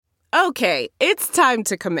Okay, it's time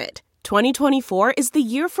to commit. 2024 is the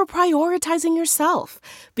year for prioritizing yourself.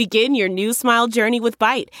 Begin your new smile journey with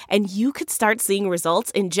Byte, and you could start seeing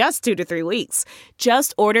results in just 2 to 3 weeks.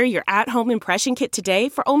 Just order your at-home impression kit today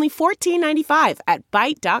for only $14.95 at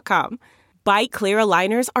Byte.com. Byte Clear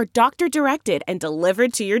aligners are doctor-directed and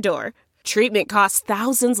delivered to your door. Treatment costs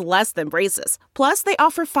thousands less than braces. Plus, they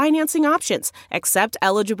offer financing options, accept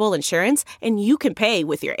eligible insurance, and you can pay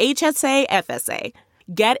with your HSA, FSA.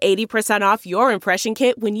 Get 80% off your impression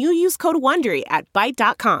kit when you use code WONDERY at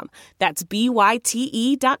Byte.com. That's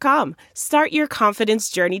BYTE.com. Start your confidence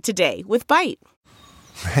journey today with Byte.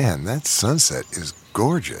 Man, that sunset is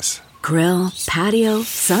gorgeous. Grill, patio,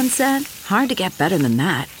 sunset. Hard to get better than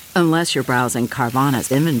that. Unless you're browsing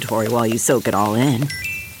Carvana's inventory while you soak it all in.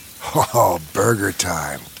 Oh, burger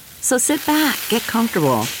time. So sit back, get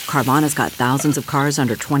comfortable. Carvana's got thousands of cars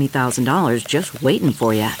under $20,000 just waiting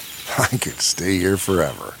for you. I could stay here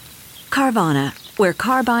forever. Carvana, where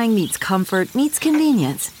car buying meets comfort meets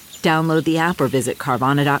convenience. Download the app or visit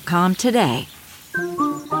Carvana.com today.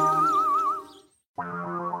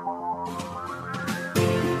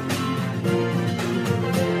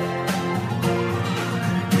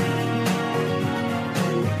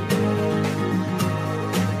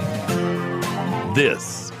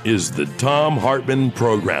 This is the Thom Hartmann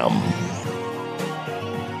Program.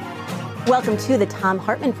 Welcome to the Thom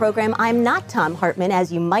Hartmann Program. I'm not Thom Hartmann,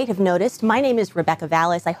 as you might have noticed. My name is Rebecca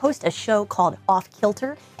Vallas. I host a show called Off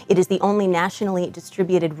Kilter. It is the only nationally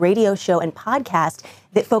distributed radio show and podcast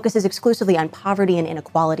that focuses exclusively on poverty and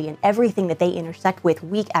inequality and everything that they intersect with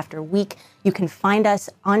week after week. You can find us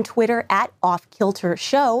on Twitter at Off Kilter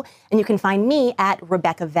Show, and you can find me at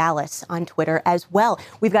Rebecca Vallas on Twitter as well.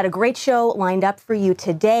 We've got a great show lined up for you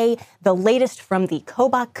today. The latest from the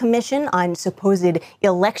Kobach Commission on supposed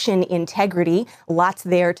election integrity. Lots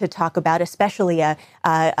there to talk about, especially a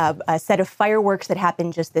set of fireworks that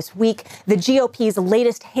happened just this week. The GOP's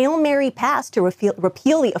latest Hail Mary pass to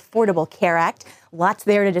repeal the Affordable Care Act. Lots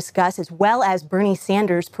there to discuss, as well as Bernie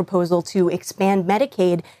Sanders' proposal to expand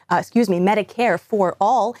Medicare for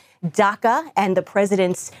all, DACA, and the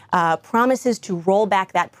president's promises to roll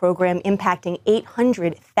back that program, impacting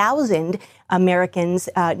 800,000 Americans,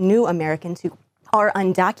 new Americans who are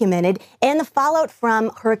undocumented, and the fallout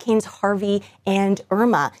from Hurricanes Harvey and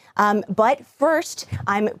Irma. But first,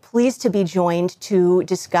 I'm pleased to be joined to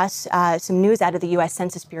discuss some news out of the U.S.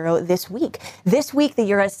 Census Bureau this week. This week, the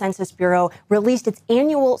U.S. Census Bureau released its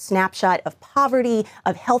annual snapshot of poverty,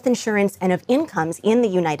 of health insurance, and of incomes in the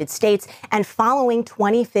United States. And following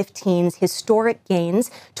 2015's historic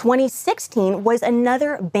gains, 2016 was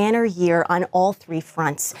another banner year on all three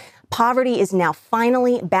fronts. Poverty is now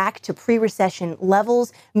finally back to pre-recession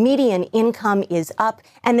levels. Median income is up,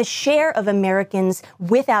 and the share of Americans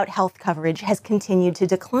without health coverage has continued to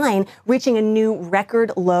decline, reaching a new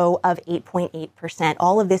record low of 8.8%.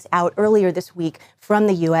 All of this out earlier this week from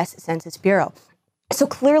the U.S. Census Bureau. So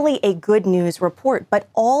clearly a good news report, but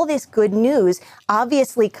all this good news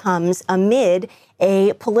obviously comes amid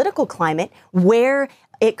a political climate where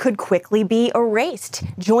it could quickly be erased.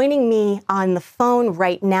 Joining me on the phone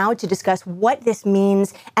right now to discuss what this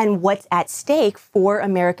means and what's at stake for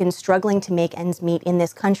Americans struggling to make ends meet in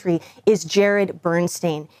this country is Jared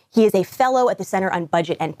Bernstein. He is a fellow at the Center on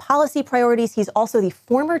Budget and Policy Priorities. He's also the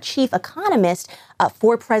former chief economist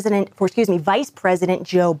for Vice President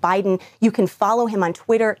Joe Biden. You can follow him on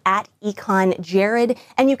Twitter at EconJared,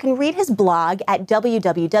 and you can read his blog at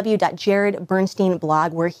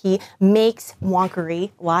www.jaredbernsteinblog, where he makes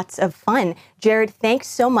wonkery lots of fun. Jared, thanks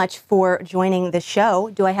so much for joining the show.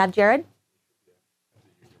 Do I have Jared?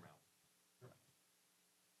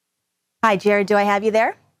 Hi, Jared. Do I have you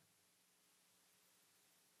there?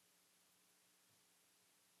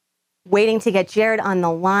 Waiting to get Jared on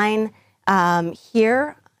the line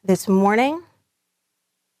here this morning.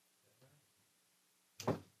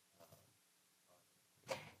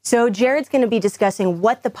 So Jared's going to be discussing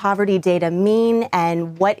what the poverty data mean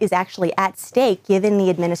and what is actually at stake given the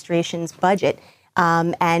administration's budget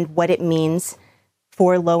and what it means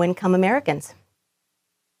for low-income Americans.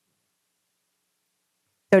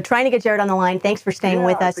 So trying to get Jared on the line. Thanks for staying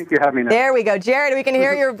with us. I think you have me now. There we go. Jared, we can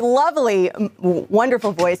hear your lovely,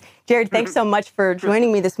 wonderful voice. Jared, thanks so much for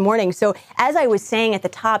joining me this morning. So as I was saying at the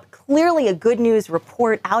top, clearly a good news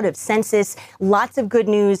report out of census. Lots of good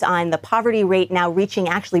news on the poverty rate now reaching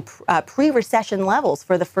actually pre-recession levels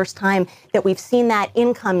for the first time that we've seen that.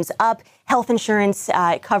 Incomes up. Health insurance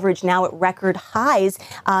coverage now at record highs.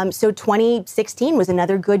 So 2016 was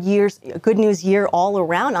another good news year all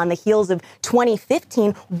around on the heels of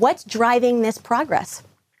 2015. What's driving this progress?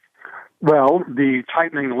 Well, the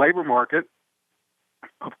tightening labor market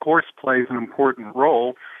of course, plays an important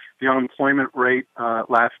role. The unemployment rate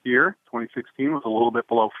last year, 2016, was a little bit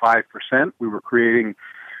below 5%. We were creating,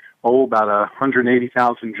 about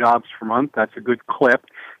 180,000 jobs per month. That's a good clip.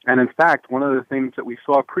 And in fact, one of the things that we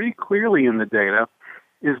saw pretty clearly in the data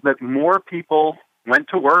is that more people went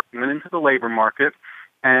to work, went into the labor market,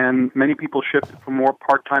 and many people shifted from more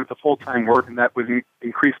part-time to full-time work, and that would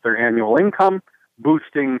increase their annual income,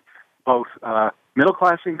 boosting both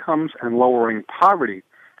middle-class incomes and lowering poverty.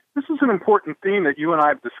 This is an important theme that you and I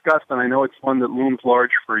have discussed, and I know it's one that looms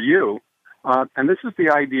large for you. And this is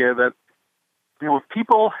the idea that, if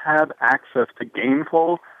people have access to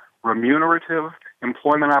gainful, remunerative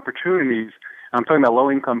employment opportunities, and I'm talking about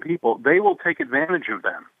low-income people, they will take advantage of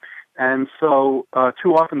them. And so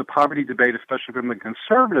too often the poverty debate, especially from the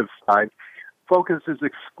conservative side, focuses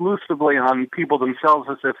exclusively on people themselves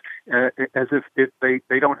as if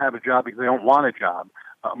they don't have a job because they don't want a job.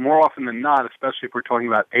 More often than not, especially if we're talking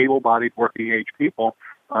about able-bodied working-age people,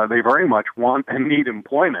 they very much want and need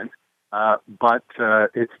employment, but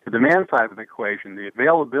it's the demand side of the equation, the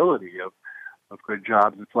availability of good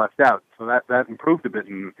jobs that's left out. So that improved a bit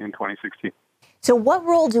in 2016. So what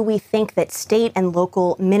role do we think that state and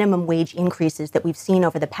local minimum wage increases that we've seen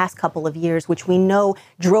over the past couple of years, which we know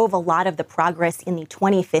drove a lot of the progress in the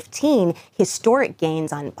 2015 historic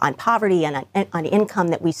gains on poverty and on income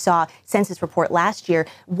that we saw census report last year,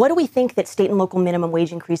 what do we think that state and local minimum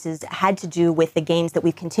wage increases had to do with the gains that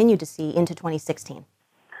we've continued to see into 2016?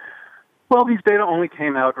 Well, these data only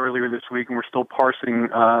came out earlier this week, and we're still parsing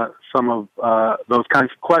some of those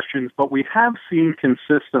kinds of questions, but we have seen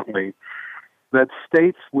consistently that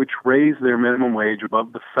states which raise their minimum wage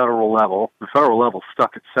above the federal level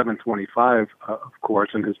stuck at $7.25, of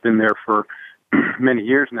course, and has been there for many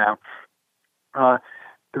years now,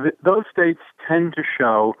 those states tend to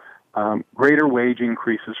show greater wage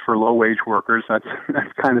increases for low-wage workers. That's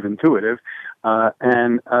kind of intuitive.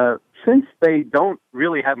 And since they don't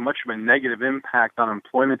really have much of a negative impact on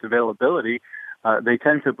employment availability, they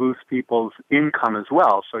tend to boost people's income as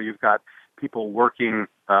well. So you've got people working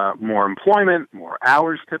more employment, more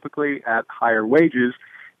hours typically at higher wages.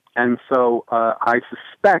 And so I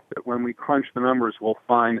suspect that when we crunch the numbers, we'll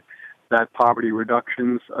find that poverty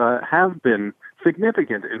reductions have been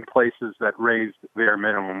significant in places that raised their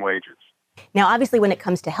minimum wages. Now, obviously, when it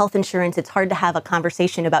comes to health insurance, it's hard to have a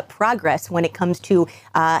conversation about progress when it comes to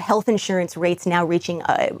health insurance rates now reaching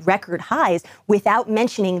record highs without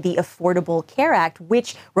mentioning the Affordable Care Act,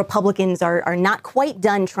 which Republicans are not quite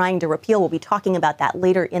done trying to repeal. We'll be talking about that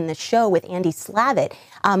later in the show with Andy Slavitt.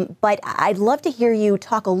 But I'd love to hear you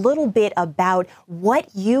talk a little bit about what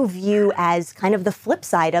you view as kind of the flip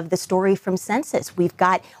side of the story from census. We've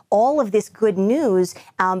got all of this good news,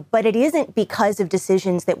 but it isn't because of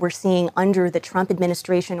decisions that we're seeing under the Trump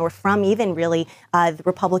administration or from even really the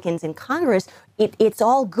Republicans in Congress. It's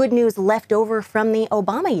all good news left over from the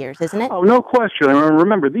Obama years, isn't it? Oh, no question. I mean,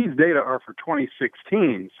 remember, these data are for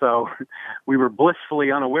 2016, so we were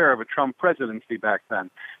blissfully unaware of a Trump presidency back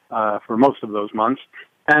then for most of those months.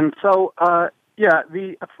 And so,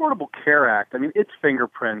 the Affordable Care Act, I mean, its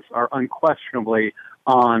fingerprints are unquestionably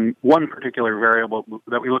on one particular variable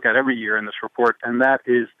that we look at every year in this report, and that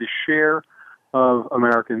is the share of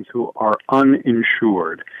Americans who are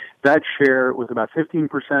uninsured. That share was about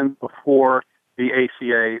 15% before the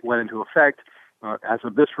ACA went into effect. As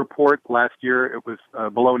of this report, last year it was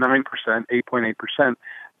below 9%, 8.8%.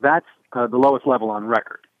 That's the lowest level on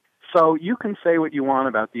record. So you can say what you want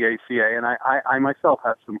about the ACA, and I myself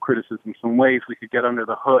have some criticism, some ways we could get under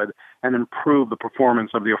the hood and improve the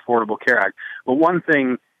performance of the Affordable Care Act. But one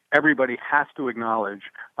thing everybody has to acknowledge,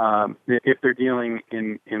 if they're dealing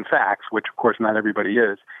in facts, which of course not everybody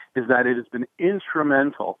is that it has been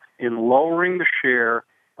instrumental in lowering the share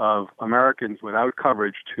of Americans without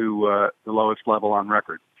coverage to the lowest level on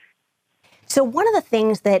record. So one of the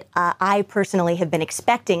things that I personally have been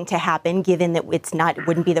expecting to happen, given that it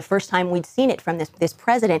wouldn't be the first time we'd seen it from this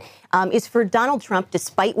president, is for Donald Trump,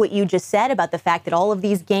 despite what you just said about the fact that all of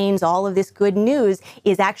these gains, all of this good news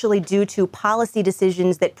is actually due to policy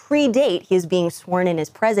decisions that predate his being sworn in as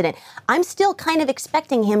president, I'm still kind of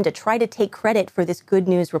expecting him to try to take credit for this good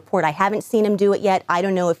news report. I haven't seen him do it yet. I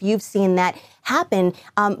don't know if you've seen that happen.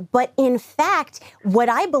 But in fact, what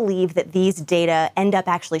I believe that these data end up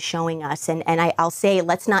actually showing us, and I'll say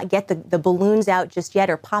let's not get the balloons out just yet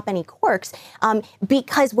or pop any corks,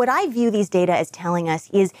 because what I view these data as telling us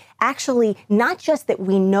is actually not just that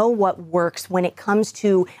we know what works when it comes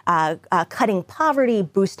to cutting poverty,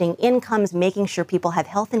 boosting incomes, making sure people have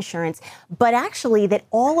health insurance, but actually that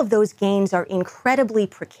all of those gains are incredibly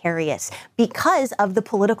precarious because of the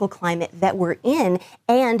political climate that we're in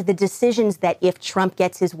and the decisions that that if Trump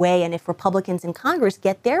gets his way and if Republicans in Congress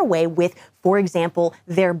get their way with, for example,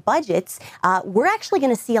 their budgets, we're actually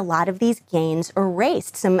going to see a lot of these gains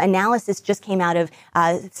erased. Some analysis just came out of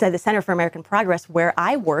the Center for American Progress, where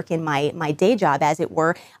I work in my day job, as it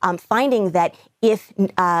were, finding that if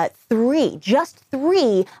just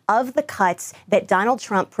three of the cuts that Donald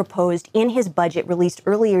Trump proposed in his budget released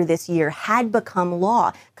earlier this year had become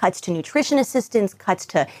law, cuts to nutrition assistance, cuts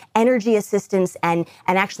to energy assistance, and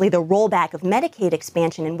actually the rollback of Medicaid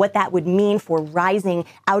expansion and what that would mean for rising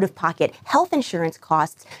out-of-pocket health insurance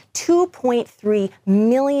costs, 2.3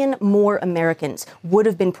 million more Americans would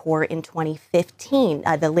have been poor in 2015,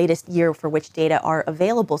 the latest year for which data are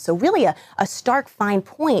available. So really a stark fine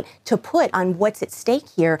point to put on what's at stake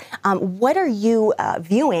here. What are you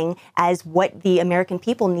viewing as what the American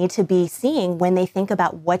people need to be seeing when they think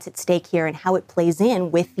about what's at stake here and how it plays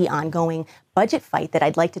in with the ongoing budget fight that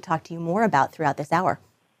I'd like to talk to you more about throughout this hour?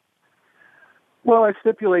 Well, I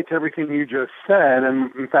stipulate to everything you just said,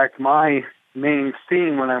 and in fact, my main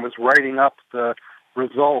theme when I was writing up the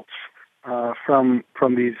results from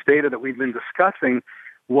these data that we've been discussing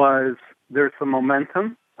was there's some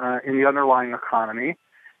momentum in the underlying economy,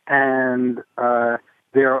 and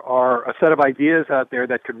there are a set of ideas out there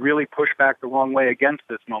that could really push back the wrong way against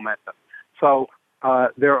this momentum. So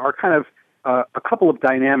there are kind of a couple of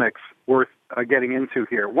dynamics worth getting into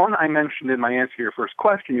here. One, I mentioned in my answer to your first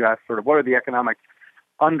question. You asked sort of what are the economic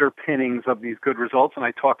underpinnings of these good results, and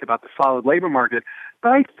I talked about the solid labor market. But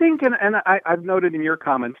I think, and I've noted in your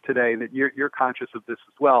comments today that you're conscious of this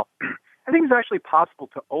as well, I think it's actually possible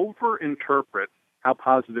to overinterpret how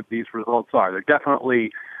positive these results are. They're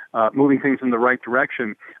definitely moving things in the right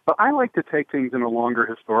direction. But I like to take things in a longer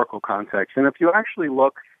historical context. And if you actually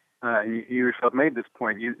look, you yourself made this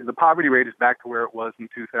point, the poverty rate is back to where it was in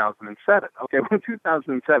 2007. Okay, well, in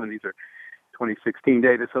 2007, these are 2016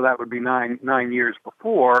 data, so that would be nine years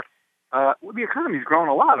before. The economy's grown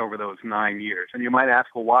a lot over those 9 years. And you might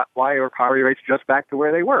ask, well, why are poverty rates just back to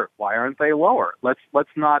where they were? Why aren't they lower? Let's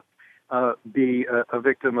not be a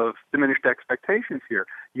victim of diminished expectations here.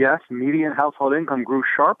 Yes, median household income grew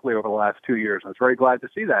sharply over the last 2 years. I was very glad to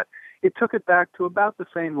see that. It took it back to about the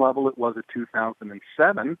same level it was at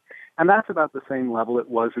 2007, and that's about the same level it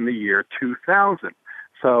was in the year 2000.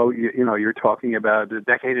 So, you're talking about a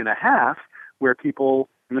decade and a half where people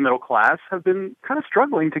in the middle class have been kind of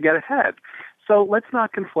struggling to get ahead. So let's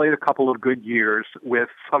not conflate a couple of good years with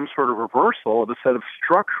some sort of reversal of a set of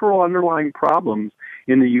structural underlying problems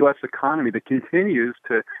in the U.S. economy that continues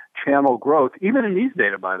to channel growth, even in these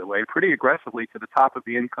data, by the way, pretty aggressively to the top of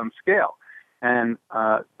the income scale. And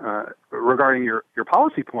regarding your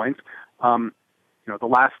policy points, the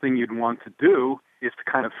last thing you'd want to do is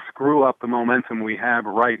to kind of screw up the momentum we have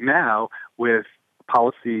right now with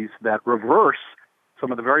policies that reverse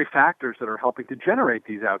some of the very factors that are helping to generate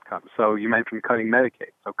these outcomes. So you mentioned cutting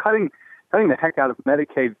Medicaid. So cutting the heck out of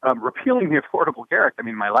Medicaid, repealing the Affordable Care Act. I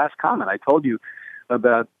mean, my last comment, I told you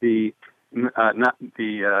about the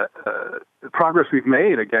progress we've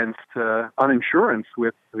made against uninsurance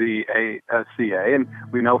with the ACA, and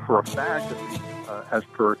we know for a fact that as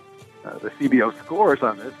per the CBO scores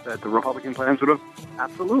on this, that the Republican plans would have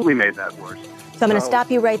absolutely made that worse. So I'm going to stop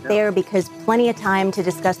you right there because plenty of time to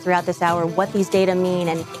discuss throughout this hour what these data mean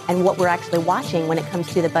and what we're actually watching when it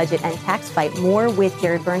comes to the budget and tax fight. More with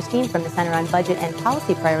Jared Bernstein from the Center on Budget and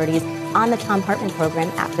Policy Priorities on the Thom Hartmann program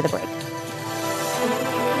after the break.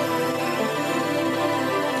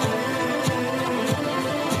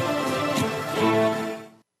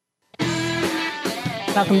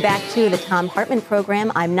 Welcome back to the Thom Hartmann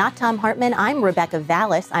program. I'm not Thom Hartmann. I'm Rebecca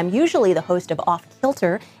Vallas. I'm usually the host of Off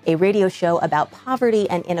Kilter, a radio show about poverty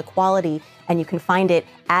and inequality, and you can find it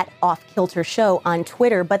at Off Kilter Show on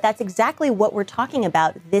Twitter. But that's exactly what we're talking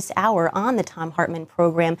about this hour on the Thom Hartmann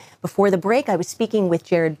program. Before the break, I was speaking with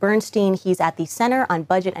Jared Bernstein. He's at the Center on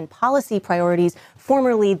Budget and Policy Priorities,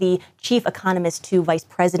 formerly the chief economist to Vice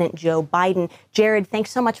President Joe Biden. Jared,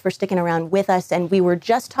 thanks so much for sticking around with us. And we were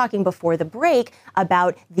just talking before the break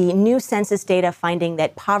about the new census data finding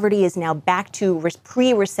that poverty is now back to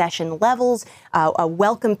pre-recession levels, a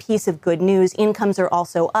welcome piece of good news. Incomes are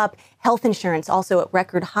also up. Health insurance also at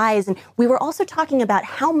record highs. And we were also talking about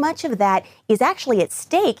how much of that is actually at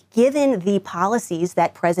stake given the policies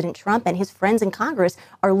that President Trump and his friends in Congress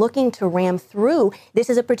are looking to ram through. This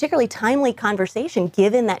is a particularly timely conversation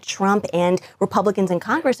given that Trump and Republicans in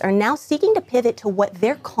Congress are now seeking to pivot to what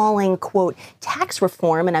they're calling, quote, tax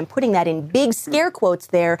reform. And I'm putting that in big scare quotes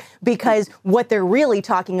there because what they're really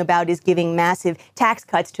talking about is giving massive tax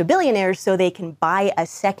cuts to billionaires so they can buy a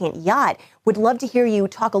second yacht. Would love to hear you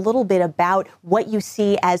talk a little bit about what you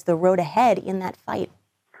see as the road ahead in that fight.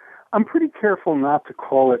 I'm pretty careful not to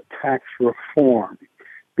call it tax reform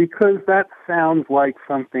because that sounds like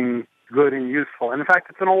something good and useful. And in fact,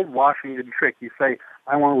 it's an old Washington trick. You say,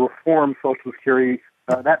 I want to reform Social Security.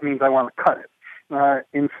 That means I want to cut it.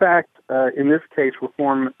 In fact, in this case,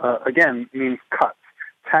 reform, again, means cuts.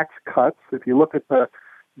 Tax cuts, if you look at the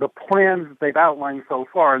plans that they've outlined so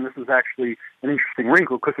far, and this is actually an interesting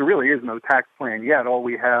wrinkle because there really is no tax plan yet. All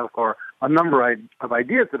we have are a number of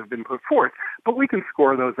ideas that have been put forth, but we can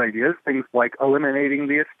score those ideas, things like eliminating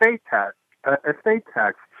the estate tax,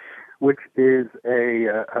 which is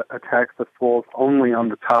a tax that falls only on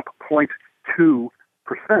the top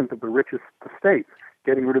 0.2% of the richest estates,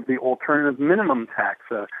 getting rid of the alternative minimum tax,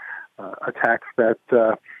 a tax that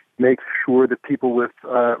makes sure that people with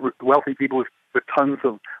wealthy people with tons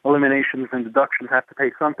of eliminations and deductions have to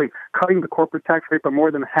pay something, cutting the corporate tax rate by more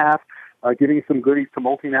than half, giving some goodies to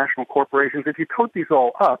multinational corporations. If you total these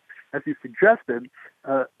all up, as you suggested,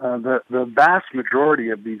 the vast majority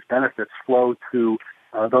of these benefits flow to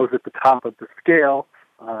those at the top of the scale.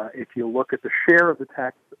 If you look at the share of the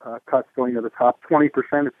tax cuts going to the top 20%,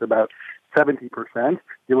 it's about 70%.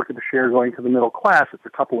 You look at the share going to the middle class, it's a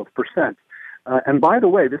couple of percent. And by the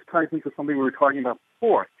way, this ties into something we were talking about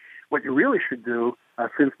before. What you really should do,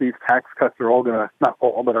 since these tax cuts are all going to, not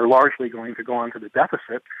all, but are largely going to go into the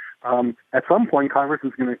deficit, at some point Congress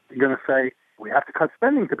is going to say, we have to cut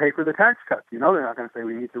spending to pay for the tax cuts. You know, they're not going to say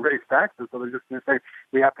we need to raise taxes, so they're just going to say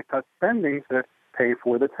we have to cut spending to pay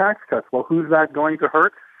for the tax cuts. Well, who's that going to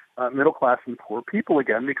hurt? Middle class and poor people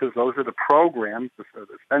again, because those are the programs, the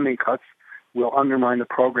spending cuts will undermine the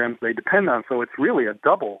programs they depend on. So it's really a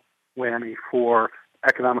double whammy for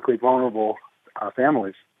economically vulnerable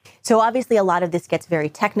families. So obviously a lot of this gets very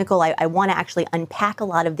technical. I want to actually unpack a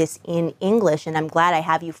lot of this in English, and I'm glad I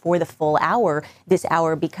have you for the full hour this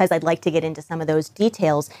hour because I'd like to get into some of those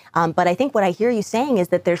details. But I think what I hear you saying is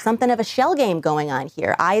that there's something of a shell game going on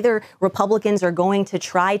here. Either Republicans are going to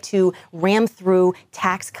try to ram through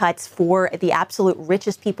tax cuts for the absolute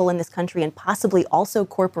richest people in this country and possibly also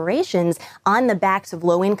corporations on the backs of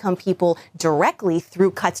low-income people directly through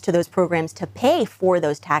cuts to those programs to pay for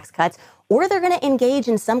those tax cuts, or they're going to engage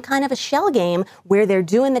in some kind of a shell game where they're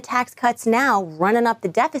doing the tax cuts now, running up the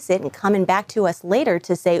deficit and coming back to us later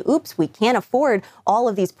to say, oops, we can't afford all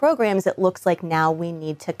of these programs. It looks like now we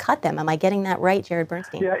need to cut them. Am I getting that right, Jared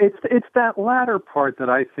Bernstein? Yeah, it's that latter part that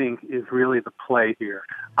I think is really the play here.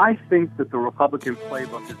 I think that the Republican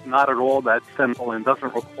playbook is not at all that simple and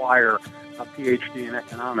doesn't require a PhD in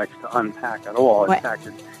economics to unpack at all. In fact,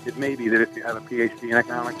 it may be that if you have a PhD in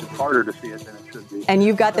economics, it's harder to see it than it should be. And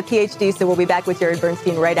you've got the PhD, so we'll be back with Jared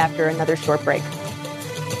Bernstein right after another short break.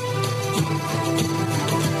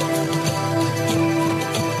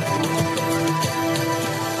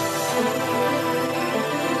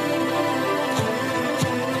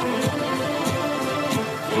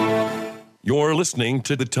 You're listening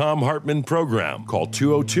to the Thom Hartmann Program. Call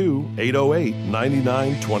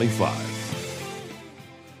 202-808-9925.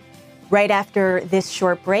 Right after this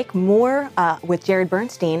short break, more with Jared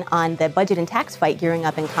Bernstein on the budget and tax fight gearing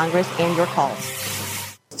up in Congress and your calls.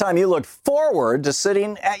 It's time you looked forward to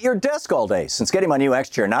sitting at your desk all day. Since getting my new X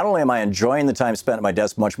chair, not only am I enjoying the time spent at my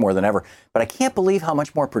desk much more than ever, but I can't believe how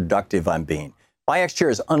much more productive I'm being. My X chair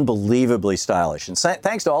is unbelievably stylish, and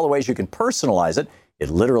thanks to all the ways you can personalize it, it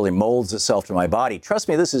literally molds itself to my body. Trust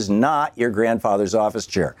me, this is not your grandfather's office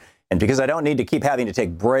chair. And because I don't need to keep having to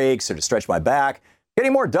take breaks or to stretch my back,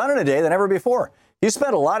 getting more done in a day than ever before. If you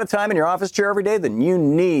spend a lot of time in your office chair every day, then you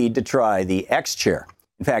need to try the X chair.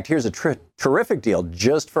 In fact, here's a terrific deal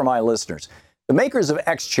just for my listeners. The makers of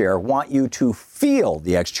X chair want you to feel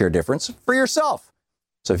the X chair difference for yourself.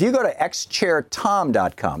 So if you go to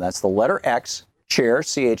xchairthom.com, that's the letter X, chair,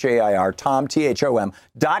 C-H-A-I-R, Thom,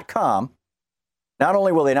 Thom.com, not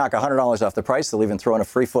only will they knock $100 off the price, they'll even throw in a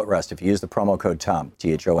free footrest if you use the promo code THOM,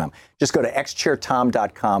 T-H-O-M. Just go to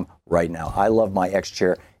xchairthom.com right now. I love my X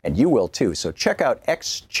chair, and you will too. So check out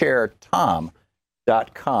xchairthom.com.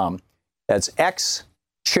 That's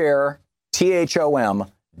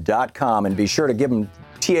xchairthom.com, and be sure to give them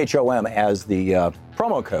THOM as the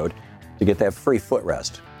promo code to get that free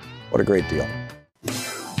footrest. What a great deal.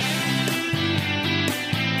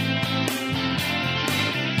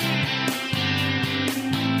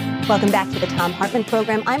 Welcome back to the Thom Hartmann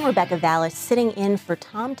Program. I'm Rebecca Vallas, sitting in for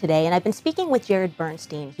Thom today, and I've been speaking with Jared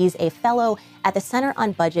Bernstein. He's a fellow at the Center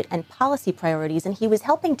on Budget and Policy Priorities, and he was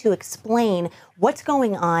helping to explain what's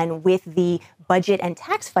going on with the budget and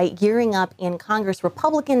tax fight gearing up in Congress.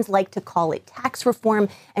 Republicans like to call it tax reform.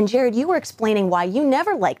 And Jared, you were explaining why you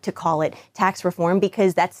never like to call it tax reform,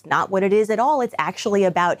 because that's not what it is at all. It's actually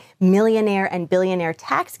about millionaire and billionaire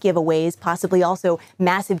tax giveaways, possibly also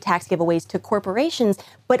massive tax giveaways to corporations.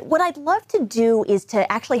 But what I'd love to do is to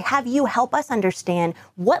actually have you help us understand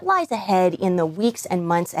what lies ahead in the weeks and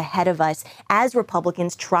months ahead of us as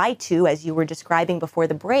Republicans try to, as you were describing before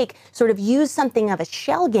the break, sort of use something of a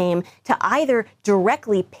shell game to either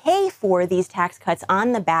directly pay for these tax cuts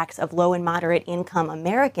on the backs of low and moderate income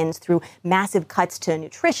Americans through massive cuts to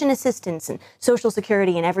nutrition assistance and Social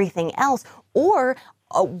Security and everything else, or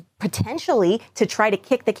potentially to try to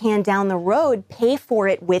kick the can down the road, pay for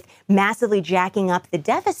it with massively jacking up the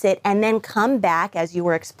deficit, and then come back, as you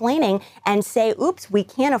were explaining, and say, oops, we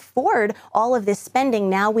can't afford all of this spending.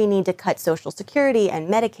 Now we need to cut Social Security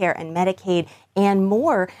and Medicare and Medicaid and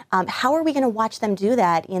more. How are we going to watch them do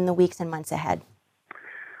that in the weeks and months ahead?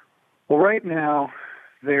 Well, right now,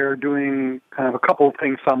 they're doing kind of a couple of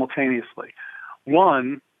things simultaneously.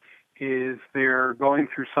 One is they're going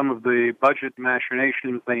through some of the budget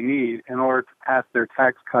machinations they need in order to pass their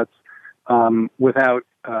tax cuts without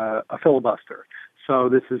a filibuster. So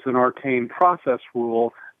this is an arcane process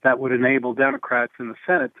rule that would enable Democrats in the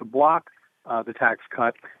Senate to block the tax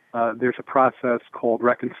cut. There's a process called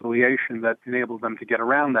reconciliation that enables them to get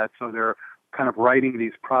around that. So they're kind of writing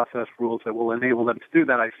these process rules that will enable them to do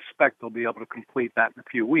that. I suspect they'll be able to complete that in a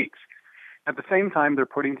few weeks. At the same time, they're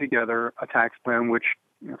putting together a tax plan which,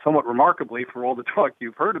 somewhat remarkably, for all the talk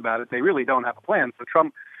you've heard about it, they really don't have a plan. So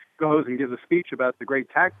Trump goes and gives a speech about the great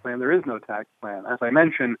tax plan. There is no tax plan. As I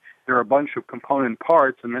mentioned, there are a bunch of component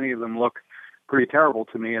parts, and many of them look pretty terrible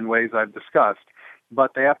to me in ways I've discussed.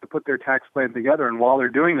 But they have to put their tax plan together, and while they're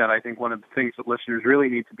doing that, I think one of the things that listeners really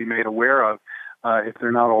need to be made aware of, if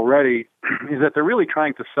they're not already, is that they're really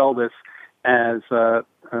trying to sell this as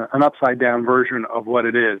an upside-down version of what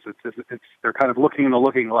it is. They're kind of looking in the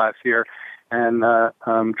looking glass here and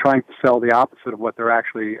trying to sell the opposite of what they're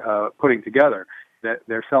actually putting together. That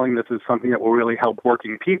they're selling this as something that will really help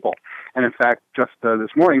working people. And in fact, just this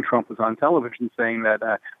morning, Trump was on television saying that,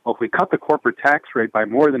 well, if we cut the corporate tax rate by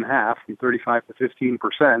more than half, from 35 to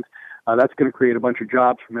 15%, that's going to create a bunch of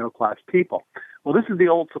jobs for middle-class people. Well, this is the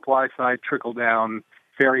old supply-side trickle-down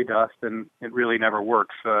fairy dust, and it really never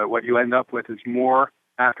works. What you end up with is more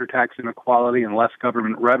after-tax inequality and less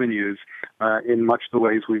government revenues in much the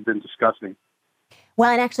ways we've been discussing. Well,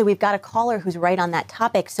 and actually, we've got a caller who's right on that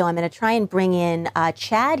topic, so I'm going to try and bring in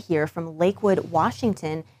Chad here from Lakewood,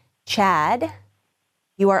 Washington. Chad,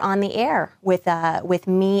 you are on the air with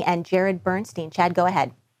me and Jared Bernstein. Chad, go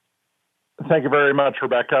ahead. Thank you very much,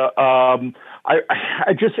 Rebecca.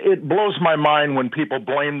 It blows my mind when people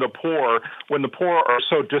blame the poor when the poor are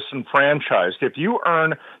so disenfranchised. If you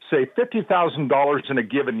earn, say, $50,000 in a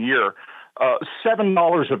given year,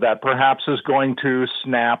 $7 of that perhaps is going to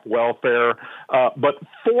SNAP, welfare, but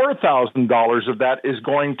 $4,000 of that is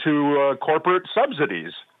going to corporate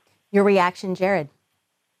subsidies. Your reaction, Jared?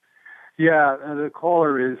 Yeah, the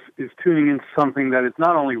caller is tuning into something that is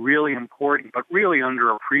not only really important, but really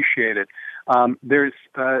underappreciated.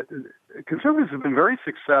 Conservatives have been very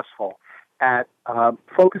successful at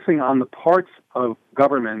focusing on the parts of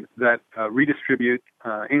government that redistribute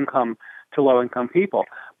income to low-income people.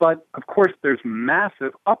 But, of course, there's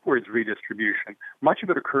massive upwards redistribution. Much of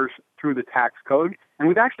it occurs through the tax code, and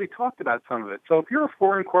we've actually talked about some of it. So if you're a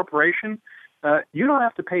foreign corporation, you don't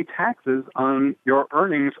have to pay taxes on your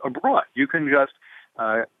earnings abroad. You can just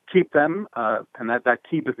keep them, and that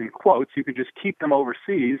keep is in quotes, you can just keep them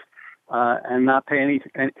overseas and not pay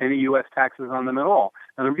any U.S. taxes on them at all.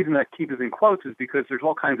 Now, the reason that keep is in quotes is because there's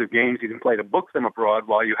all kinds of games you can play to book them abroad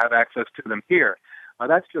while you have access to them here.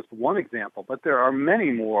 That's just one example, but there are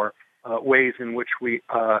many more ways in which we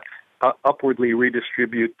upwardly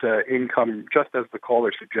redistribute income, just as the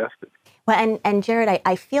caller suggested. Well, and Jared,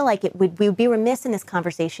 I feel like we would be remiss in this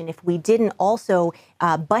conversation if we didn't also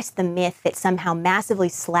bust the myth that somehow massively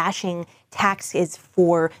slashing taxes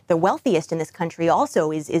for the wealthiest in this country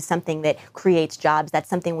also is something that creates jobs. That's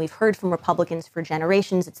something we've heard from Republicans for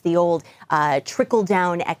generations. It's the old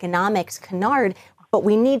trickle-down economics canard. But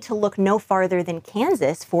we need to look no farther than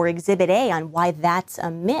Kansas for Exhibit A on why that's a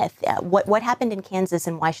myth. What happened in Kansas,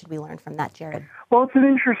 and why should we learn from that, Jared? Well, it's an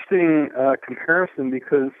interesting comparison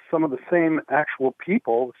because some of the same actual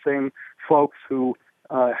people, the same folks who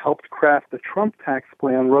helped craft the Trump tax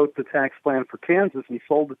plan, wrote the tax plan for Kansas and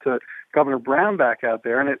sold it to Governor Brown back out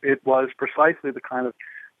there, and it was precisely the kind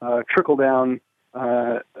of trickle-down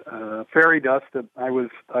fairy dust that I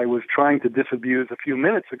was trying to disabuse a few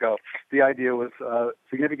minutes ago. The idea was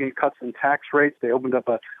significant cuts in tax rates. They opened up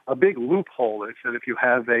a big loophole. They said if you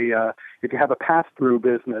have a pass-through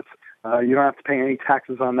business, you don't have to pay any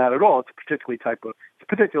taxes on that at all. It's a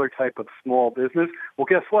particular type of small business. Well,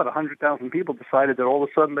 guess what? 100,000 people decided that all of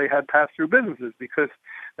a sudden they had pass-through businesses because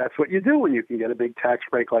that's what you do when you can get a big tax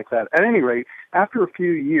break like that. At any rate, after a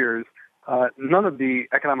few years, none of the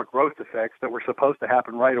economic growth effects that were supposed to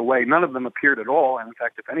happen right away, none of them appeared at all. And in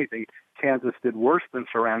fact, if anything, Kansas did worse than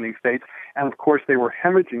surrounding states. And of course, they were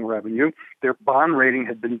hemorrhaging revenue. Their bond rating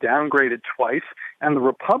had been downgraded twice. And the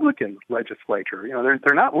Republican legislature,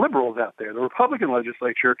 they're not liberals out there. The Republican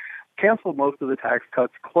legislature canceled most of the tax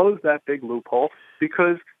cuts, closed that big loophole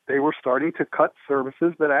because they were starting to cut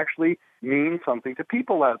services that actually mean something to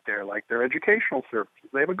people out there, like their educational services.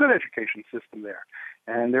 They have a good education system there,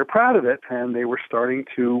 and they're proud of it, and they were starting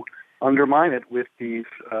to undermine it with these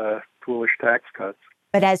foolish tax cuts.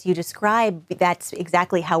 But as you describe, that's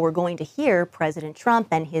exactly how we're going to hear President Trump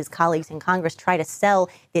and his colleagues in Congress try to sell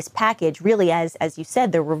this package, really as you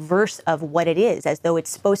said, the reverse of what it is, as though it's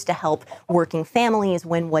supposed to help working families,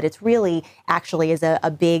 when what it's really actually is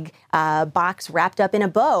a big box wrapped up in a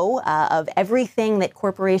bow of everything that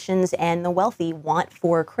corporations and the wealthy want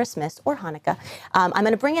for Christmas or Hanukkah. I'm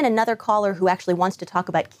going to bring in another caller who actually wants to talk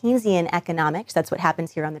about Keynesian economics. That's what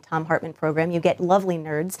happens here on the Thom Hartmann program. You get lovely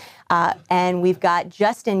nerds. And we've got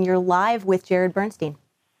Justin, you're live with Jared Bernstein.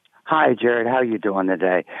 Hi, Jared. How are you doing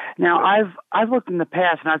today? Now, I've looked in the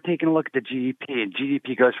past, and I've taken a look at the GDP, and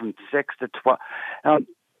GDP goes from 6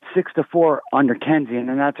 to 4 under Keynesian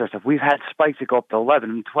and that sort of stuff. We've had spikes that go up to 11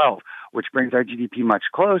 and 12, which brings our GDP much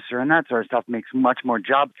closer, and that sort of stuff makes much more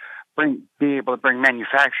jobs, be able to bring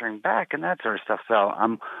manufacturing back and that sort of stuff. So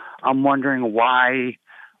I'm wondering why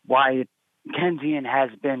Keynesian has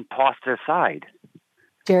been tossed aside.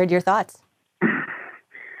 Jared, your thoughts?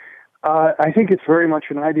 I think it's very much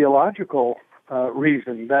an ideological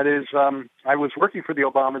reason. That is, I was working for the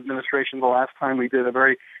Obama administration the last time we did a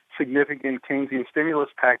very significant Keynesian stimulus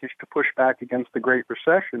package to push back against the Great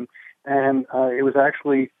Recession, and it was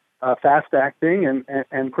actually fast-acting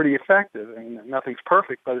and pretty effective. And nothing's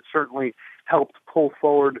perfect, but it certainly helped pull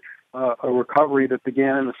forward a recovery that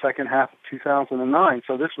began in the second half of 2009.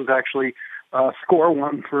 So this was actually score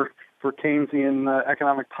one for Keynesian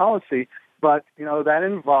economic policy. But, that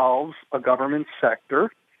involves a government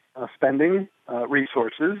sector spending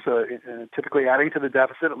resources, typically adding to the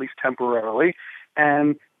deficit, at least temporarily.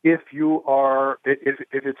 And if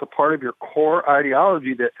it's a part of your core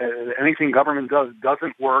ideology that anything government does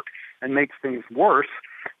doesn't work and makes things worse,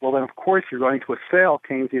 well, then, of course, you're going to assail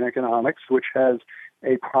Keynesian economics, which has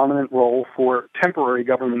a prominent role for temporary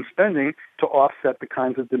government spending to offset the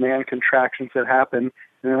kinds of demand contractions that happen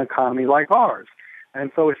in an economy like ours. And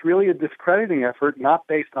so it's really a discrediting effort, not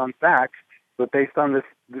based on facts, but based on this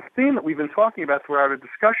theme that we've been talking about throughout our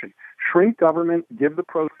discussion. Shrink government, give the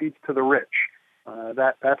proceeds to the rich.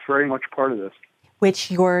 That's very much part of this.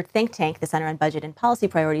 Which your think tank, the Center on Budget and Policy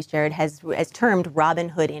Priorities, Jared, has termed Robin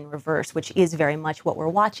Hood in reverse, which is very much what we're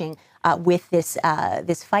watching with this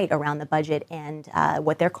fight around the budget and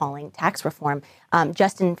what they're calling tax reform.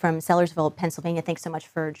 Justin from Sellersville, Pennsylvania, thanks so much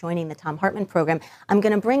for joining the Thom Hartmann program. I'm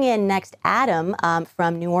going to bring in next Adam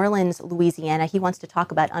from New Orleans, Louisiana. He wants to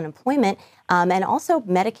talk about unemployment and also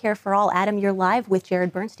Medicare for all. Adam, you're live with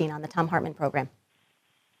Jared Bernstein on the Thom Hartmann program.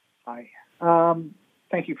 Hi.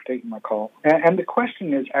 Thank you for taking my call. And the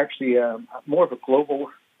question is actually more of a global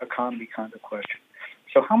economy kind of question.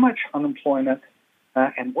 So how much unemployment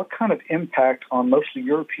and what kind of impact on mostly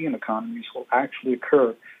European economies will actually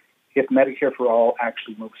occur if Medicare for all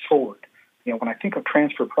actually moves forward? When I think of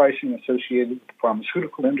transfer pricing associated with the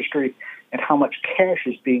pharmaceutical industry and how much cash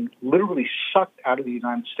is being literally sucked out of the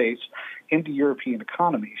United States into European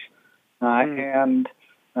economies, and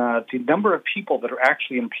the number of people that are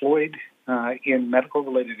actually employed in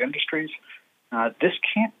medical-related industries, this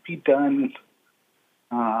can't be done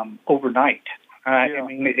overnight. I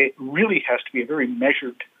mean, it really has to be a very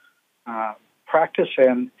measured practice,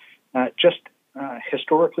 and just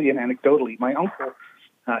historically and anecdotally, my uncle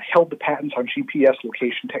held the patents on GPS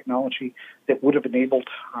location technology that would have enabled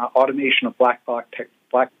automation of black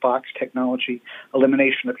box technology,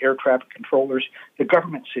 elimination of air traffic controllers. The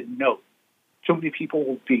government said no. So many people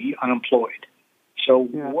will be unemployed. So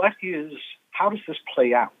how does this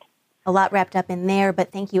play out? A lot wrapped up in there,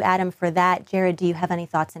 but thank you, Adam, for that. Jared, do you have any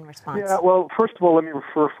thoughts in response? Yeah, well, first of all, let me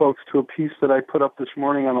refer folks to a piece that I put up this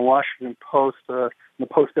morning on the Washington Post, in the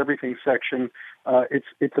Post Everything section.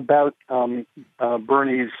 It's about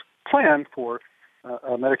Bernie's plan for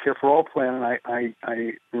a Medicare for All plan, and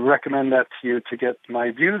I recommend that to you to get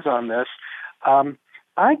my views on this.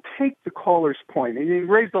 I take the caller's point. He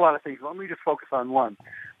raised a lot of things. Let me just focus on one.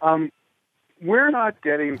 We're not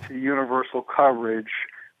getting to universal coverage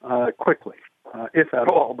quickly, if at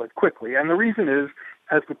all, but quickly. And the reason is,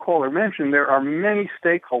 as the caller mentioned, there are many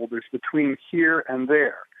stakeholders between here and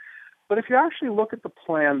there. But if you actually look at the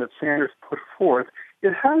plan that Sanders put forth,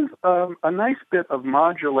 it has a nice bit of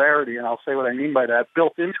modularity, and I'll say what I mean by that,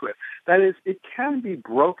 built into it. That is, it can be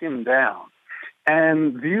broken down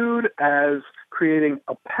and viewed as creating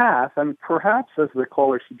a path, and perhaps, as the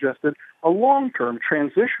caller suggested, a long-term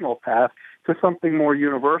transitional path to something more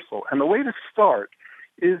universal. And the way to start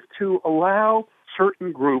is to allow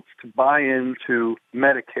certain groups to buy into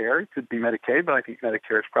Medicare. It could be Medicaid, but I think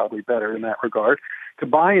Medicare is probably better in that regard, to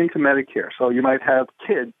buy into Medicare. So you might have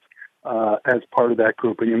kids as part of that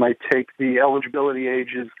group, and you might take the eligibility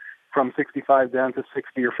ages from 65 down to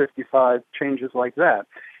 60 or 55, changes like that.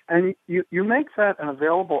 And you make that an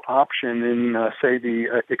available option in, say,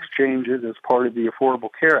 the exchanges as part of the Affordable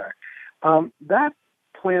Care Act. That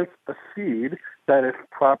plants a seed that, if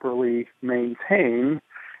properly maintained,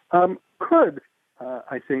 could,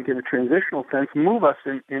 I think, in a transitional sense, move us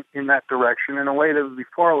in that direction in a way that would be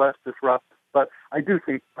far less disruptive. But I do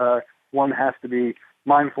think one has to be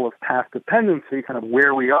mindful of path dependency, kind of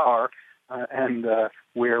where we are and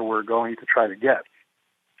where we're going to try to get.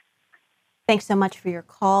 Thanks so much for your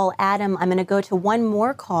call, Adam. I'm going to go to one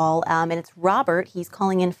more call, and it's Robert. He's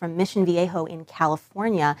calling in from Mission Viejo in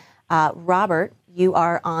California. Robert, you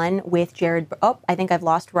are on with Jared. Oh, I think I've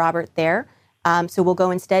lost Robert there. So we'll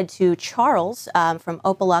go instead to Charles from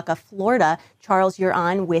Opelika, Florida. Charles, you're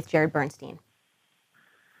on with Jared Bernstein.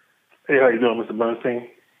 Hey, how you doing, Mr. Bernstein?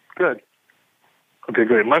 Good. Okay,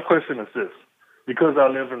 great. My question is this. Because I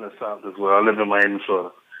live in the South as well, I live in Miami,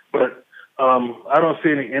 Florida, but I don't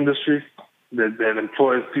see any industry that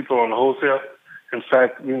employs people on the wholesale. In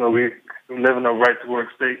fact, we live in a right-to-work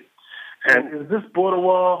state. And is this border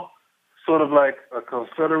wall sort of like a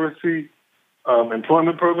Confederacy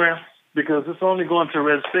employment program? Because it's only going to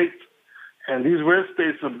red states, and these red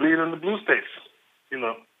states are bleeding the blue states,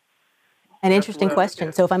 An interesting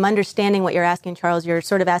question. So if I'm understanding what you're asking, Charles, you're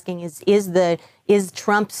sort of asking, is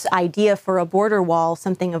Trump's idea for a border wall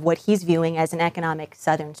something of what he's viewing as an economic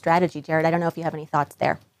Southern strategy? Jared, I don't know if you have any thoughts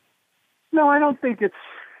there. No, I don't think it's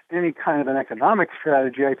any kind of an economic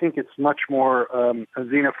strategy. I think it's much more a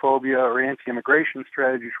xenophobia or anti-immigration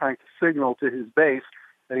strategy, trying to signal to his base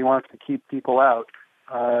that he wants to keep people out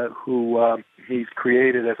who he's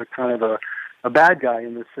created as a kind of a bad guy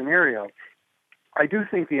in this scenario. I do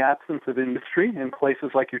think the absence of industry in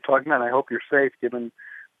places like you're talking about, and I hope you're safe given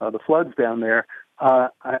the floods down there,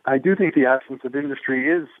 I do think the absence of industry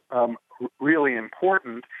is really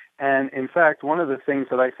important. And in fact, one of the things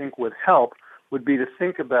that I think would help would be to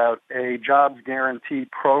think about a jobs guarantee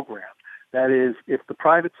program. That is, if the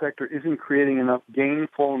private sector isn't creating enough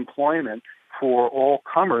gainful employment for all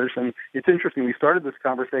comers, and it's interesting, we started this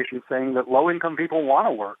conversation saying that low-income people want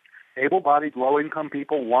to work. Able-bodied low-income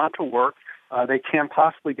people want to work. They can't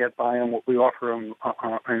possibly get by on what we offer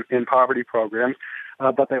them in poverty programs,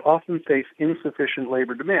 but they often face insufficient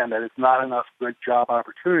labor demand, that it's not enough good job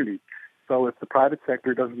opportunities. So if the private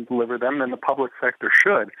sector doesn't deliver them, then the public sector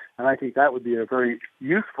should. And I think that would be a very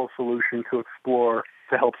useful solution to explore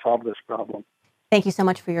to help solve this problem. Thank you so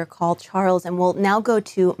much for your call, Charles. And we'll now go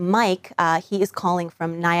to Mike. He is calling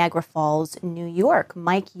from Niagara Falls, New York.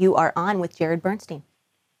 Mike, you are on with Jared Bernstein.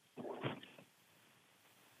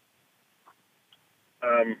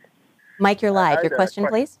 Mike, you're live. Your question,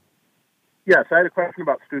 please. Yes, I had a question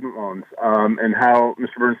about student loans and how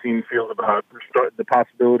Mr. Bernstein feels about the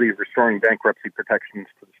possibility of restoring bankruptcy protections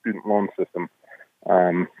to the student loan system.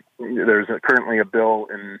 There's currently a bill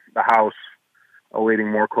in the House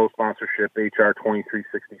awaiting more co-sponsorship, H.R.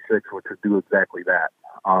 2366, which would do exactly that.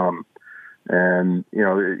 And,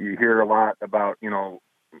 you hear a lot about, you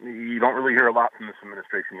don't really hear a lot from this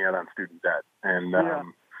administration yet on student debt. And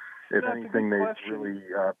if anything, they've really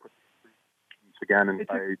put again, and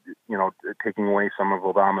by taking away some of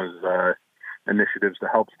Obama's initiatives to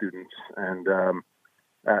help students. And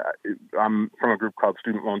I'm from a group called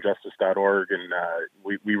StudentLoanJustice.org, and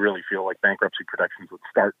we really feel like bankruptcy protections would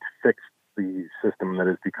start to fix the system that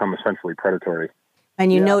has become essentially predatory.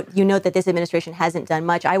 And you note that this administration hasn't done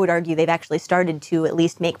much. I would argue they've actually started to at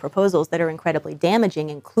least make proposals that are incredibly damaging,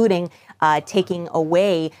 including taking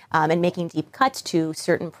away and making deep cuts to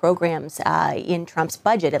certain programs in Trump's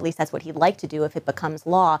budget. At least that's what he'd like to do if it becomes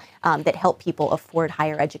law, that help people afford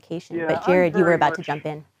higher education. Yeah, but Jared, you were about to jump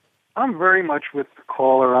in. I'm very much with the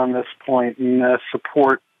caller on this point and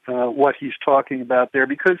support what he's talking about there,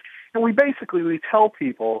 because we tell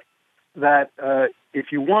people that if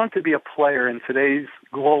you want to be a player in today's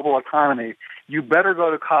global economy, you better go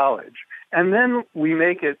to college. And then we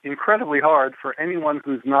make it incredibly hard for anyone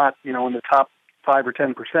who's not, in the top 5 or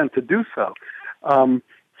 10% to do so.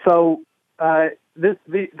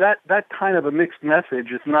 That kind of a mixed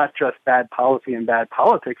message is not just bad policy and bad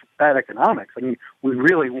politics, it's bad economics. I mean, we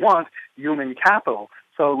really want human capital.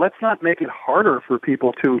 So let's not make it harder for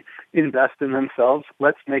people to invest in themselves.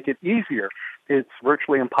 Let's make it easier. It's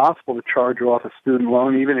virtually impossible to charge off a student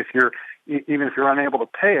loan, even if you're unable to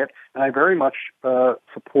pay it. And I very much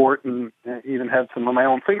support and even had some of my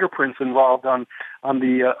own fingerprints involved on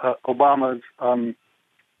the Obama's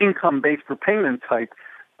income-based repayment type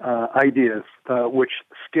ideas, which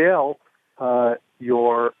scale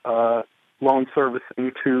your loan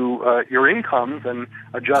servicing to your incomes and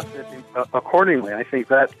adjust it accordingly. I think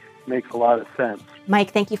that makes a lot of sense.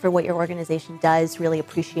 Mike, thank you for what your organization does. Really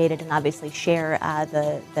appreciate it, and obviously share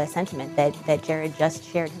the sentiment that Jared just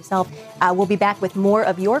shared himself. We'll be back with more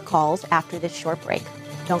of your calls after this short break.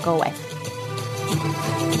 Don't go away.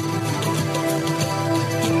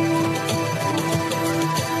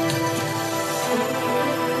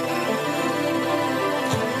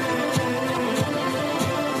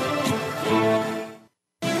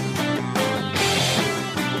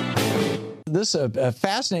 This is a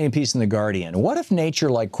fascinating piece in The Guardian. What if nature,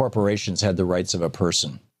 like corporations, had the rights of a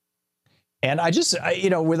person? And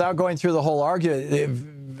without going through the whole argument,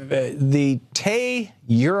 the Te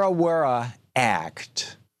Uruwera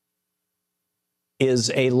Act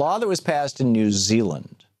is a law that was passed in New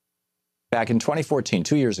Zealand back in 2014,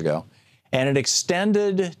 2 years ago, and it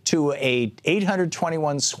extended to a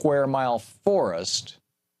 821 square mile forest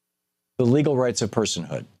the legal rights of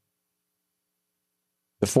personhood.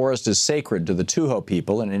 The forest is sacred to the Tuho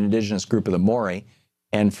people, an indigenous group of the Maori,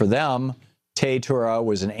 and for them, Te Tura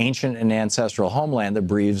was an ancient and ancestral homeland that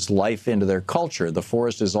breathes life into their culture. The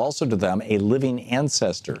forest is also to them a living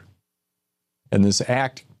ancestor. And this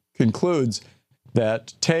act concludes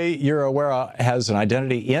that Te Uruwera has an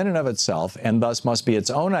identity in and of itself, and thus must be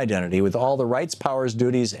its own identity with all the rights, powers,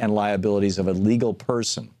 duties, and liabilities of a legal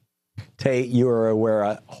person. Te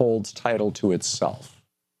Uruwera holds title to itself.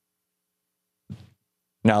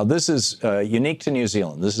 Now, this is unique to New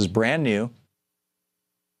Zealand. This is brand new,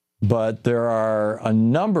 but there are a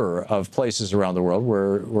number of places around the world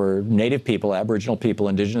where Native people, Aboriginal people,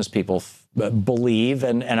 Indigenous people believe,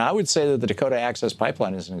 and I would say that the Dakota Access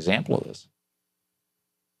Pipeline is an example of this,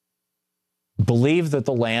 believe that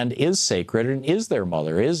the land is sacred and is their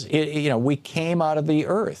mother. We came out of the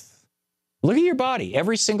earth. Look at your body.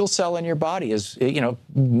 Every single cell in your body is,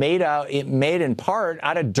 made in part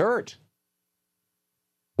out of dirt.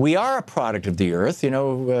 We are a product of the earth.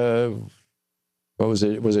 What was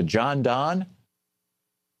it? Was it John Donne?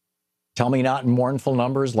 Tell me not in mournful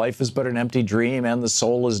numbers, life is but an empty dream, and the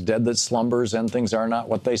soul is dead that slumbers, and things are not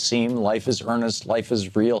what they seem. Life is earnest, life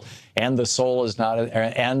is real, and the soul is not,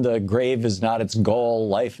 and the grave is not its goal.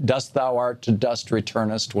 Life, dust thou art, to dust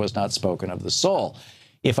returnest, was not spoken of the soul,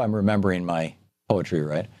 if I'm remembering my poetry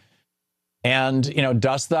right. And,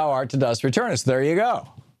 dust thou art, to dust returnest. There you go,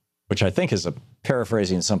 which I think is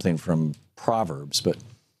paraphrasing something from Proverbs. But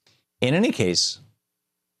in any case,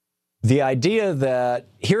 the idea that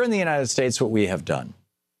here in the United States, what we have done,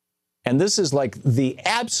 and this is like the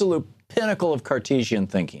absolute pinnacle of Cartesian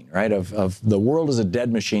thinking, right? Of the world as a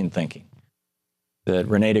dead machine thinking that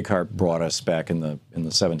René Descartes brought us back in the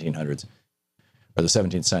 1700s, or the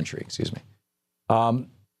 17th century, excuse me.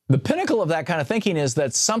 The pinnacle of that kind of thinking is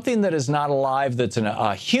that something that is not alive, that's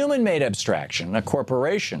a human-made abstraction, a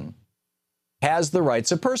corporation, has the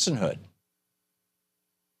rights of personhood.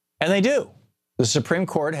 And they do. The Supreme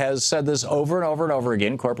Court has said this over and over and over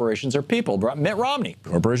again. Corporations are people. Mitt Romney,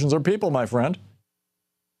 corporations are people, my friend.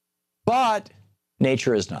 But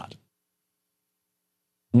nature is not.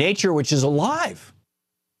 Nature, which is alive,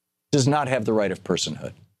 does not have the right of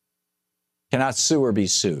personhood. Cannot sue or be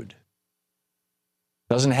sued.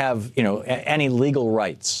 Doesn't have, any legal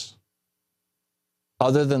rights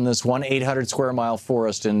other than this one 800 square mile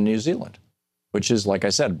forest in New Zealand, which is, like I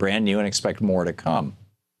said, brand new and expect more to come.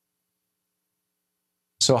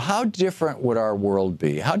 So how different would our world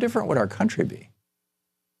be? How different would our country be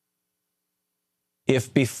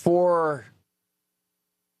if before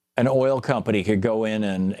an oil company could go in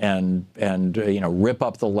and rip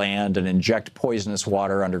up the land and inject poisonous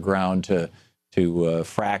water underground to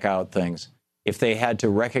frack out things, if they had to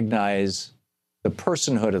recognize the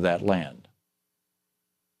personhood of that land?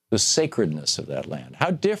 the sacredness of that land?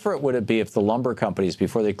 How different would it be if the lumber companies,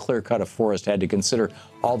 before they clear cut a forest, had to consider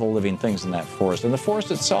all the living things in that forest? And the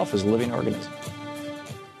forest itself is a living organism.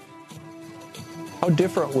 How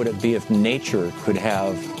different would it be if nature could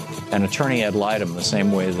have an attorney ad litem the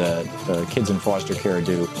same way that kids in foster care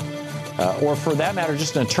do? Or for that matter,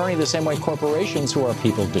 just an attorney the same way corporations who are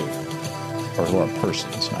people do, or who are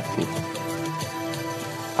persons, not people.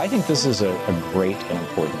 I think this is a great and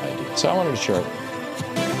important idea. So I wanted to share it.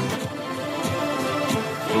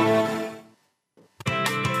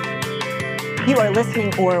 You are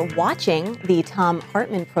listening or watching the Thom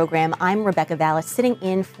Hartmann program. I'm Rebecca Vallas, sitting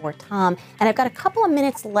in for Thom, and I've got a couple of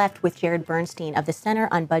minutes left with Jared Bernstein of the Center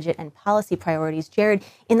on Budget and Policy Priorities. Jared,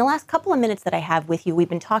 in the last couple of minutes that I have with you, we've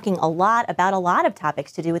been talking a lot about a lot of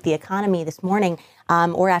topics to do with the economy this morning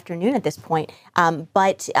or afternoon at this point.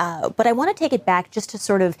 But I want to take it back just to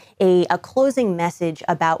sort of a closing message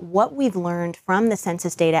about what we've learned from the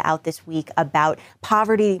census data out this week about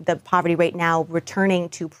poverty, the poverty rate now returning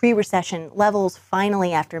to pre-recession levels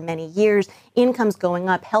finally after many years, incomes going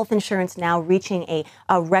up, health insurance now reaching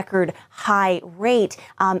a record high rate.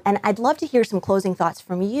 And I'd love to hear some closing thoughts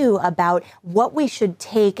from you about what we should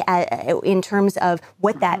take in terms of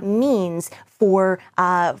what that means for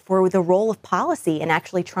the role of policy in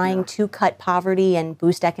actually trying to cut poverty and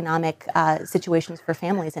boost economic situations for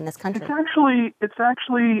families in this country. It's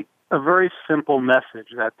actually a very simple message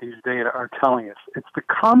that these data are telling us. It's the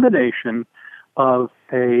combination of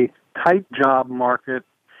a tight job market,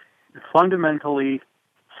 fundamentally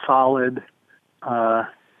solid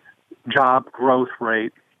job growth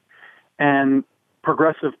rate, and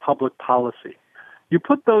progressive public policy. You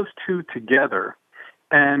put those two together,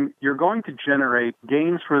 and you're going to generate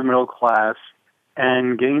gains for the middle class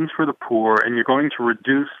and gains for the poor, and you're going to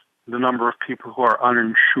reduce the number of people who are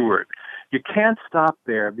uninsured. You can't stop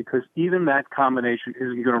there because even that combination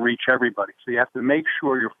isn't going to reach everybody. So you have to make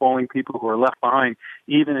sure you're following people who are left behind,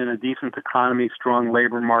 even in a decent economy, strong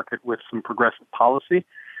labor market with some progressive policy.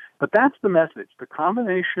 But that's the message. The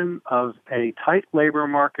combination of a tight labor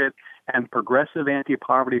market and progressive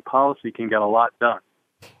anti-poverty policy can get a lot done.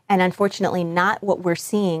 And unfortunately, not what we're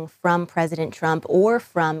seeing from President Trump or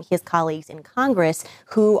from his colleagues in Congress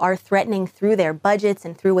who are threatening through their budgets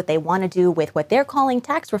and through what they want to do with what they're calling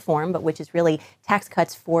tax reform, but which is really tax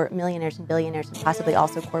cuts for millionaires and billionaires and possibly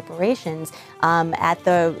also corporations on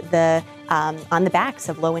the backs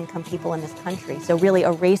of low-income people in this country. So really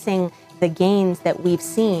erasing the gains that we've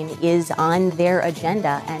seen is on their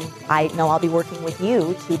agenda, and I know I'll be working with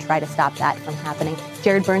you to try to stop that from happening.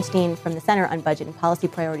 Jared Bernstein from the Center on Budget and Policy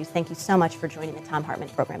Priorities, thank you so much for joining the Thom Hartmann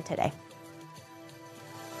program today.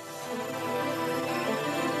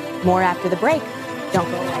 More after the break. Don't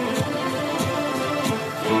go away.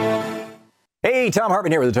 Hey, Thom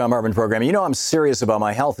Hartmann here with the Thom Hartmann program. You know I'm serious about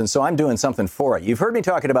my health, and so I'm doing something for it. You've heard me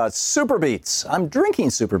talking about Super Beets. I'm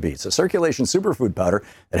drinking Super Beets, a circulation superfood powder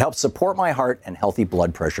that helps support my heart and healthy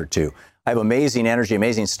blood pressure, too. I have amazing energy,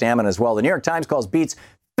 amazing stamina as well. The New York Times calls Beets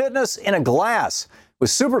fitness in a glass.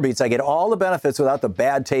 With Super Beets, I get all the benefits without the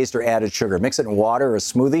bad taste or added sugar. Mix it in water or a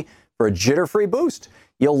smoothie for a jitter-free boost.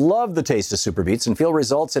 You'll love the taste of Super Beets and feel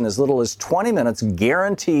results in as little as 20 minutes,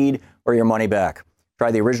 guaranteed, or your money back. Try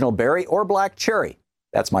the original berry or black cherry.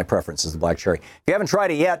 That's my preference, is the black cherry. If you haven't tried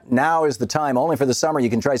it yet, now is the time. Only for the summer, you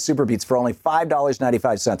can try Super Beets for only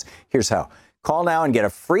 $5.95. Here's how. Call now and get a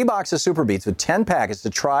free box of Super Beets with 10 packets to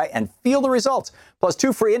try and feel the results. Plus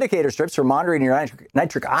 2 free indicator strips for monitoring your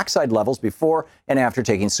nitric oxide levels before and after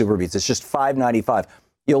taking Super Beets. It's just $5.95.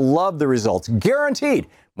 You'll love the results, guaranteed.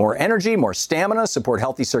 More energy, more stamina, support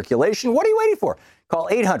healthy circulation. What are you waiting for? Call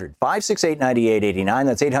 800-568-9889.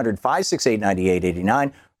 That's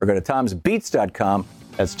 800-568-9889. Or go to Tom'sBeets.com.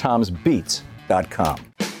 That's Tom'sBeets.com.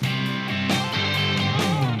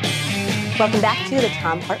 Welcome back to the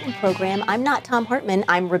Thom Hartmann program. I'm not Thom Hartmann.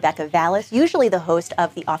 I'm Rebecca Vallas, usually the host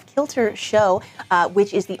of the Off Kilter Show,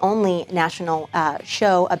 which is the only national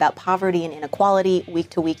show about poverty and inequality week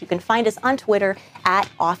to week. You can find us on Twitter at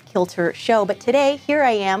Off Kilter Show. But today, here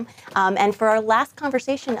I am. And for our last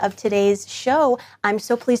conversation of today's show, I'm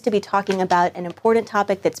so pleased to be talking about an important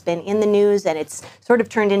topic that's been in the news, and it's sort of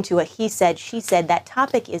turned into a he said, she said. That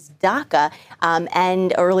topic is DACA.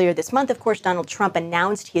 And earlier this month, of course, Donald Trump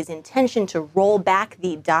announced his intention to roll back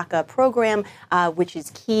the DACA program, which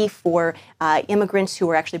is key for immigrants who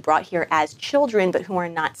are actually brought here as children, but who are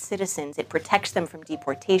not citizens. It protects them from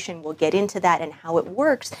deportation. We'll get into that and how it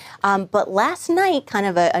works. But last night, kind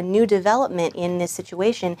of a new development in this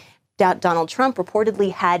situation, Donald Trump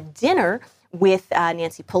reportedly had dinner with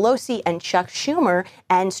Nancy Pelosi and Chuck Schumer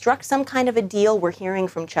and struck some kind of a deal. We're hearing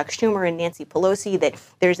from Chuck Schumer and Nancy Pelosi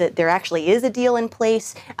that there actually is a deal in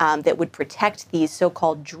place that would protect these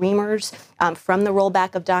so-called dreamers from the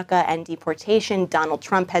rollback of DACA and deportation. Donald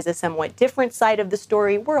Trump has a somewhat different side of the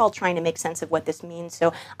story. We're all trying to make sense of what this means.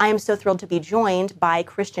 So I am so thrilled to be joined by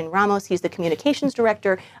Kristian Ramos. He's the communications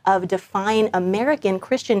director of Define American.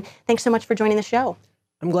 Kristian, thanks so much for joining the show.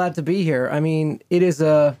 I'm glad to be here. I mean, it is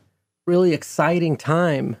a really exciting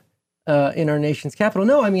time in our nation's capital.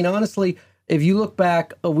 No, I mean, honestly, if you look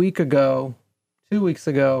back a week ago, 2 weeks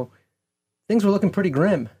ago, things were looking pretty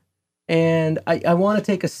grim. And I want to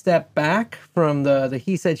take a step back from the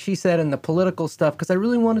he said, she said, and the political stuff, because I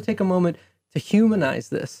really want to take a moment to humanize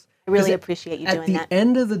this. I really appreciate you doing that. At the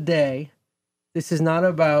end of the day, this is not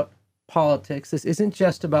about politics. This isn't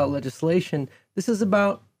just about legislation. This is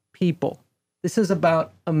about people. This is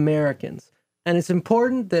about Americans. And it's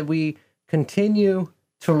important that we continue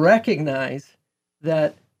to recognize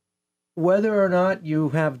that whether or not you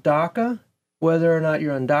have DACA, whether or not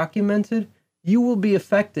you're undocumented, you will be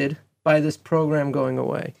affected by this program going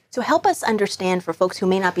away. So help us understand, for folks who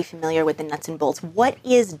may not be familiar with the nuts and bolts, what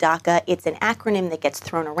is DACA? It's an acronym that gets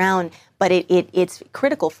thrown around, but it's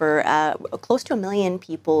critical for close to 1 million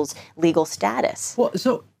people's legal status. Well,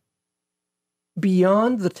 so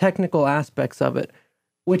beyond the technical aspects of it,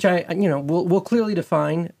 which we'll clearly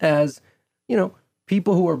define as,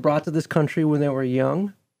 people who were brought to this country when they were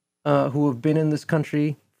young, who have been in this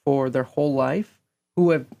country for their whole life, who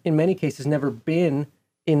have, in many cases, never been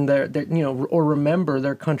in their or remember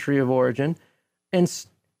their country of origin, and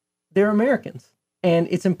they're Americans. And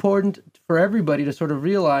it's important for everybody to sort of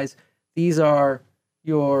realize these are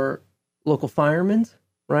your local firemen,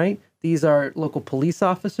 right? These are local police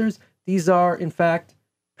officers. These are, in fact,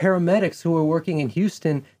 paramedics who are working in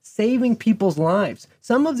Houston, saving people's lives.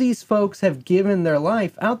 Some of these folks have given their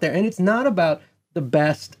life out there, and it's not about the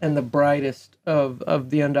best and the brightest of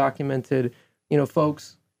the undocumented,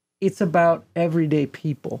 folks. It's about everyday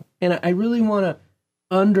people. And I really want to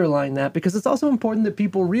underline that, because it's also important that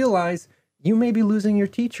people realize you may be losing your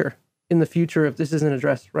teacher in the future if this isn't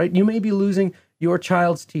addressed, right? You may be losing your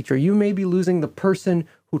child's teacher. You may be losing the person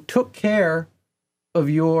who took care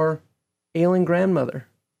of your ailing grandmother,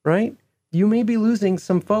 right? You may be losing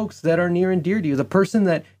some folks that are near and dear to you. The person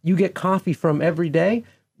that you get coffee from every day,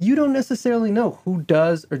 you don't necessarily know who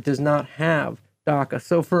does or does not have DACA.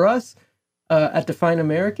 So for us, at Define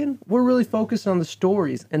American, we're really focused on the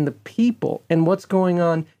stories and the people and what's going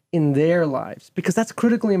on in their lives, because that's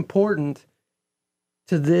critically important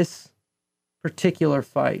to this particular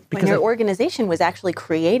fight. Because your organization was actually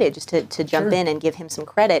created, just to jump in and give him some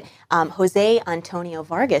credit, Jose Antonio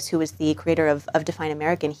Vargas, who is the creator of Define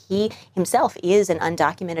American, he himself is an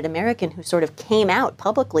undocumented American who sort of came out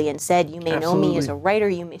publicly and said, you may know me as a writer,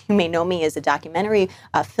 you may know me as a documentary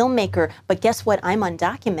filmmaker, but guess what? I'm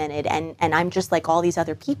undocumented, and I'm just like all these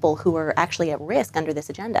other people who are actually at risk under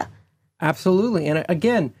this agenda. Absolutely. And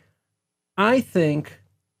again, I think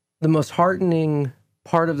the most heartening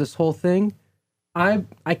part of this whole thing, I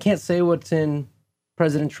can't say what's in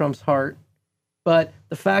President Trump's heart, but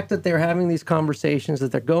the fact that they're having these conversations,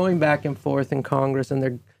 that they're going back and forth in Congress, and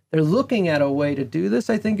they're looking at a way to do this,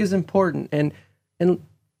 I think is important. And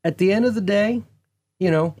at the end of the day,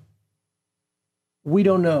 we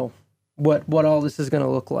don't know what all this is going to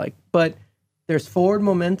look like, but there's forward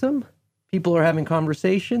momentum. People are having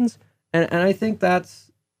conversations, and I think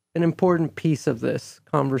that's an important piece of this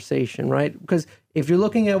conversation, right? Because if you're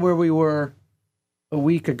looking at where we were a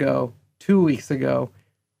week ago, 2 weeks ago,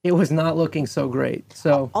 it was not looking so great.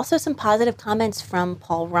 So also some positive comments from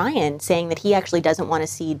Paul Ryan saying that he actually doesn't want to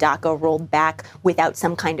see DACA rolled back without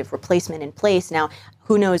some kind of replacement in place. Now,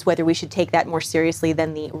 who knows whether we should take that more seriously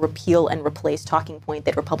than the repeal and replace talking point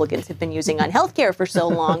that Republicans have been using on healthcare for so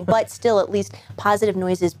long, but still at least positive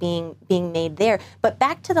noises being made there. But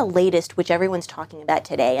back to the latest, which everyone's talking about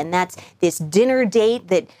today, and that's this dinner date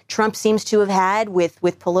that Trump seems to have had with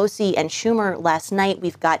Pelosi and Schumer last night.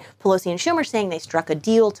 We've got Pelosi and Schumer saying they struck a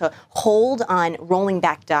deal to hold on rolling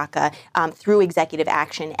back DACA through executive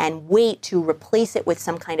action and wait to replace it with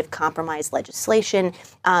some kind of compromise legislation.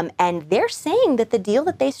 And they're saying that the deal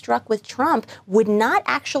that they struck with Trump would not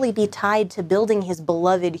actually be tied to building his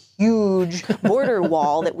beloved huge border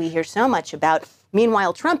wall that we hear so much about.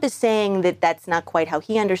 Meanwhile, Trump is saying that that's not quite how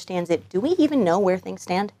he understands it. Do we even know where things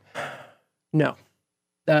stand? No.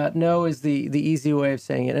 No is the easy way of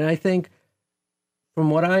saying it. And I think from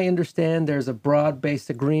what I understand, there's a broad-based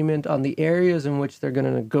agreement on the areas in which they're going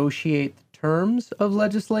to negotiate the terms of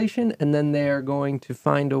legislation, and then they're going to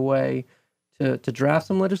find a way to draft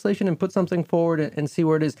some legislation and put something forward and see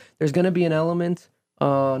where it is. There's going to be an element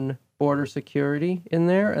on border security in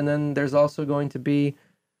there, and then there's also going to be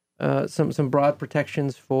some broad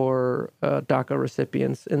protections for DACA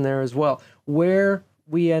recipients in there as well. Where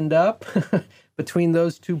we end up between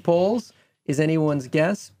those two poles is anyone's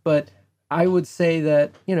guess, but I would say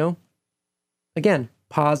that, again,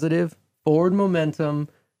 positive, forward momentum,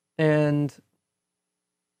 and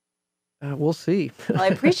we'll see. Well, I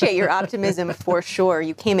appreciate your optimism for sure.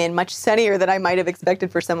 You came in much sunnier than I might have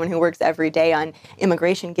expected for someone who works every day on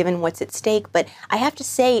immigration, given what's at stake. But I have to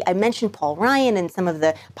say, I mentioned Paul Ryan and some of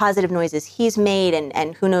the positive noises he's made,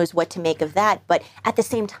 and who knows what to make of that. But at the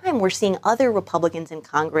same time, we're seeing other Republicans in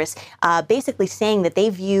Congress basically saying that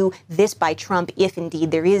they view this by Trump, if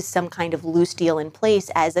indeed there is some kind of loose deal in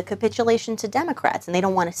place, as a capitulation to Democrats. And they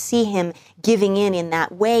don't want to see him giving in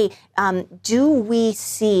that way. Do we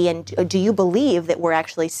see, and do you believe that we're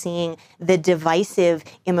actually seeing the divisive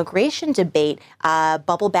immigration debate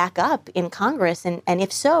bubble back up in Congress? And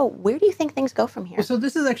if so, where do you think things go from here? Well, so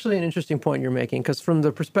this is actually an interesting point you're making, because from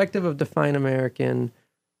the perspective of Define American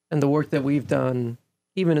and the work that we've done,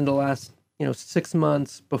 even in the last 6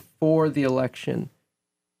 months before the election,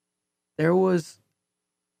 there was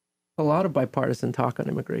a lot of bipartisan talk on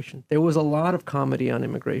immigration. There was a lot of comedy on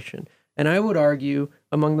immigration. And I would argue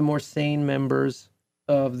among the more sane members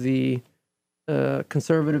of the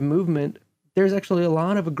conservative movement, there's actually a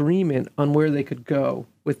lot of agreement on where they could go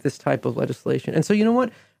with this type of legislation. And so, you know what?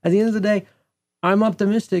 At the end of the day, I'm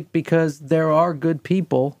optimistic because there are good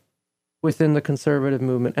people within the conservative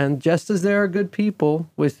movement, and just as there are good people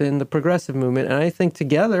within the progressive movement. And I think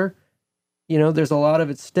together, there's a lot of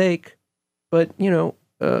at stake, but,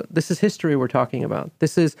 this is history we're talking about.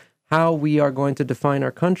 This is how we are going to define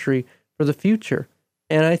our country for the future.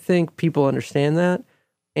 And I think people understand that.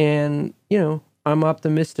 And, I'm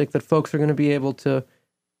optimistic that folks are going to be able to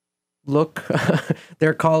look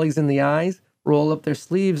their colleagues in the eyes, roll up their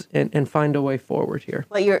sleeves, and find a way forward here.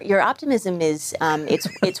 Well, your optimism is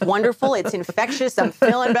it's wonderful. It's infectious. I'm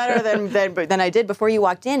feeling better than I did before you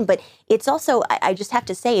walked in. But it's also, I just have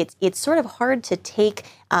to say, it's sort of hard to take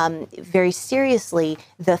very seriously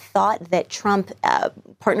the thought that Trump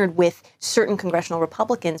partnered with certain congressional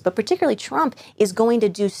Republicans, but particularly Trump, is going to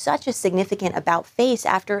do such a significant about-face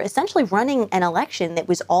after essentially running an election that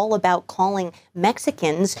was all about calling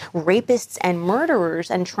Mexicans rapists and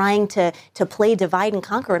murderers and trying to play divide and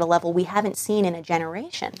conquer at a level we haven't seen in a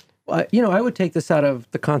generation. Well, I would take this out of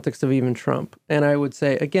the context of even Trump, and I would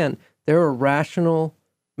say, again, there are rational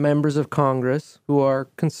members of Congress who are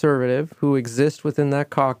conservative, who exist within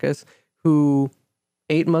that caucus, who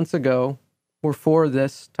 8 months ago were for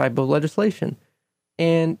this type of legislation.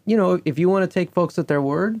 And, if you want to take folks at their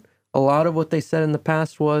word, a lot of what they said in the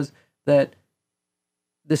past was that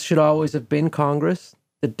this should always have been Congress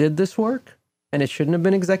that did this work, and it shouldn't have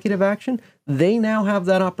been executive action. They now have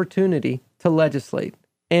that opportunity to legislate.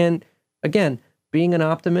 And again, being an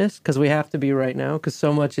optimist, because we have to be right now, because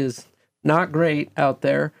so much is not great out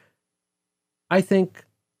there, I think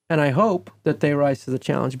and I hope that they rise to the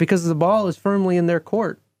challenge, because the ball is firmly in their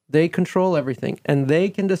court. They control everything, and they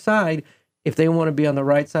can decide if they want to be on the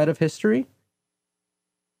right side of history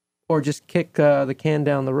or just kick the can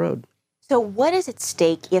down the road. So what is at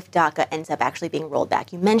stake if DACA ends up actually being rolled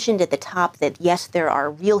back? You mentioned at the top that, yes, there are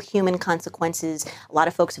real human consequences. A lot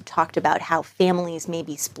of folks have talked about how families may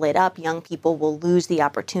be split up. Young people will lose the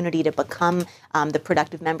opportunity to become the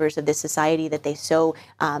productive members of this society that they so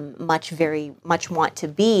very much want to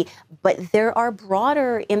be. But there are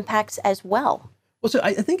broader impacts as well. Well, so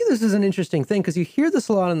I think this is an interesting thing, because you hear this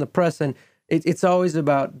a lot in the press, and it's always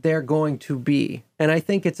about they're going to be. And I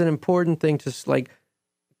think it's an important thing to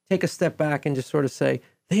take a step back and just sort of say,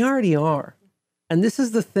 they already are. And this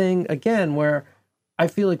is the thing, again, where I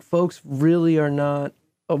feel like folks really are not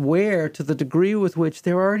aware to the degree with which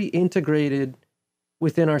they're already integrated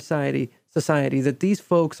within our society, that these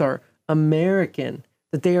folks are American,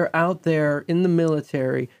 that they are out there in the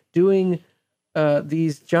military doing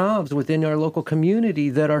these jobs within our local community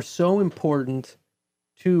that are so important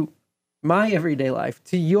to my everyday life,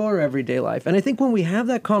 to your everyday life. And I think when we have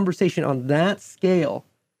that conversation on that scale,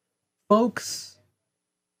 folks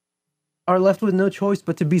are left with no choice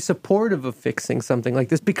but to be supportive of fixing something like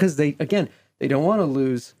this, because they don't want to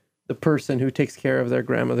lose the person who takes care of their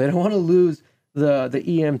grandma. They don't want to lose the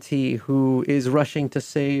EMT who is rushing to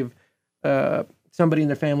save somebody in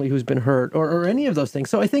their family who's been hurt, or any of those things.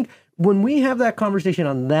 So I think when we have that conversation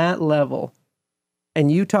on that level,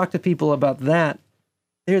 and you talk to people about that,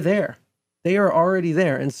 they're there. They are already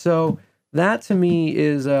there. And so that to me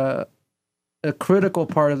is a critical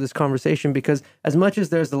part of this conversation, because as much as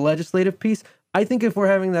there's the legislative piece, I think if we're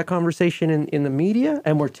having that conversation in the media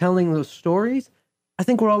and we're telling those stories, I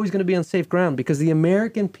think we're always going to be on safe ground, because the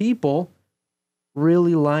American people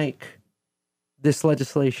really like this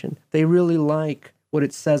legislation. They really like what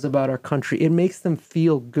it says about our country. It makes them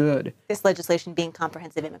feel good. This legislation being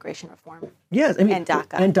comprehensive immigration reform. Yes, I mean, and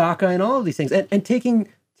DACA. And DACA and all of these things. And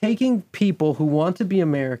taking people who want to be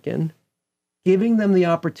American, giving them the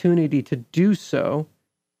opportunity to do so,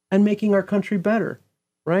 and making our country better,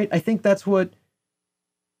 right? I think that's what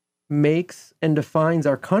makes and defines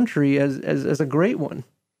our country as a great one.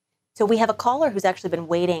 So we have a caller who's actually been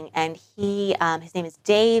waiting, and his name is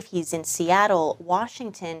Dave. He's in Seattle,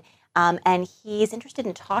 Washington, and he's interested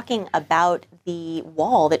in talking about the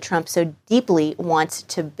wall that Trump so deeply wants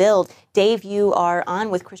to build. Dave, you are on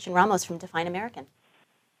with Kristian Ramos from Define American.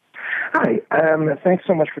 Hi, thanks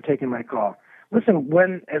so much for taking my call. Listen,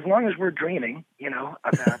 as long as we're dreaming,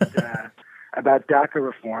 about DACA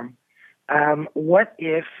reform, what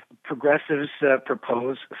if progressives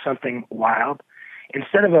propose something wild?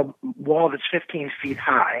 Instead of a wall that's 15 feet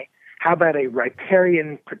high, how about a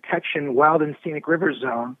riparian protection wild and scenic river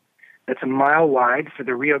zone that's a mile wide for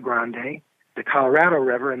the Rio Grande, the Colorado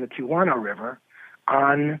River, and the Tijuana River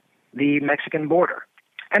on the Mexican border?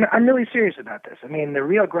 And I'm really serious about this. I mean, the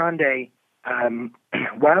Rio Grande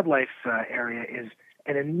wildlife area is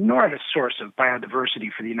an enormous source of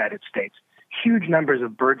biodiversity for the United States. Huge numbers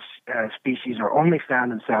of bird species are only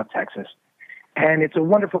found in South Texas. And it's a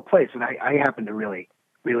wonderful place that I happen to really,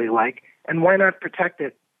 really like. And why not protect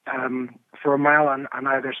it for a mile on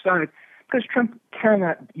either side? Because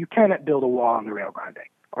you cannot build a wall on the Rio Grande,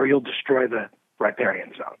 or you'll destroy the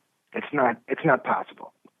riparian zone. It's not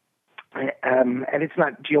possible. And it's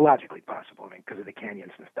not geologically possible, because of the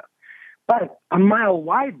canyons and stuff. But a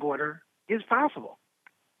mile-wide border is possible,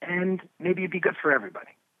 and maybe it'd be good for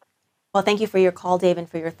everybody. Well, thank you for your call, Dave, and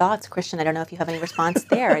for your thoughts. Kristian, I don't know if you have any response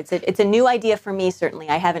there. It's a new idea for me, certainly.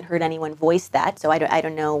 I haven't heard anyone voice that, so I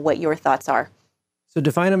don't know what your thoughts are. So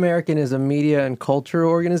Define American is a media and culture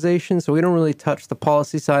organization, so we don't really touch the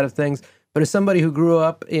policy side of things. But as somebody who grew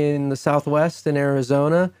up in the Southwest in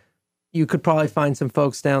Arizona, you could probably find some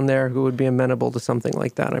folks down there who would be amenable to something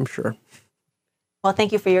like that, I'm sure. Well,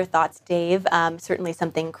 thank you for your thoughts, Dave. Certainly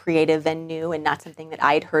something creative and new, and not something that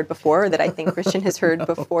I'd heard before, or that I think Kristian has heard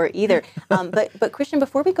before either. But Kristian,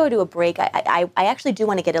 before we go to a break, I actually do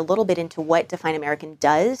want to get a little bit into what Define American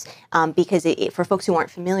does, because for folks who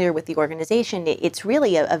aren't familiar with the organization, it's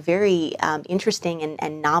really a very interesting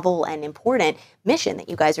and novel and important mission that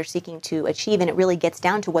you guys are seeking to achieve. And it really gets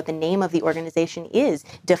down to what the name of the organization is,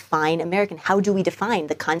 Define American. How do we define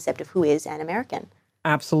the concept of who is an American?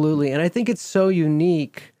 Absolutely. And I think it's so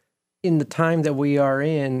unique in the time that we are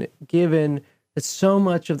in, given that so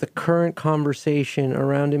much of the current conversation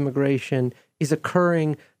around immigration is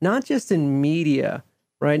occurring not just in media,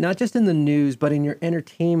 right? Not just in the news, but in your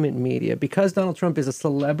entertainment media. Because Donald Trump is a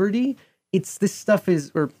celebrity, this stuff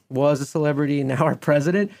was a celebrity and now our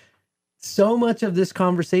president. So much of this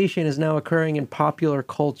conversation is now occurring in popular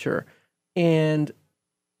culture. And,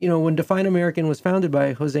 when Define American was founded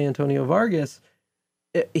by Jose Antonio Vargas,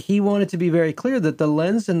 he wanted to be very clear that the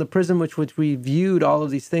lens and the prism which we viewed all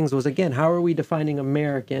of these things was, again, how are we defining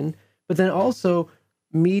American, but then also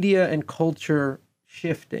media and culture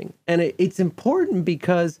shifting. And it's important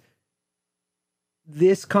because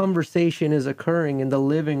this conversation is occurring in the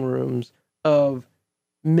living rooms of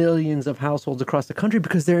millions of households across the country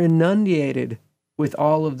because they're inundated with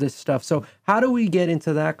all of this stuff. So how do we get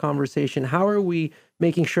into that conversation? How are we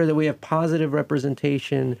making sure that we have positive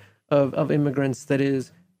representation of immigrants that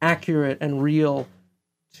is accurate and real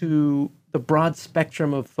to the broad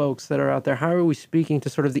spectrum of folks that are out there? How are we speaking to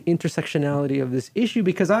sort of the intersectionality of this issue?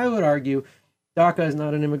 Because I would argue DACA is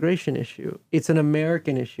not an immigration issue. It's an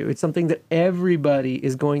American issue. It's something that everybody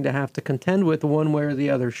is going to have to contend with one way or the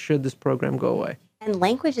other should this program go away. And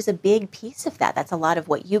language is a big piece of that. That's a lot of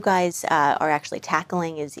what you guys are actually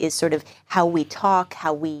tackling is sort of how we talk,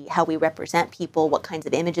 how we represent people, what kinds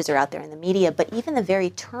of images are out there in the media. But even the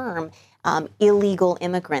very term illegal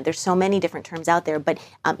immigrant, there's so many different terms out there, but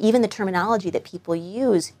even the terminology that people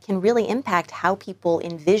use can really impact how people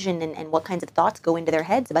envision and what kinds of thoughts go into their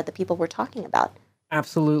heads about the people we're talking about.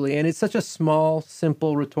 Absolutely. And it's such a small,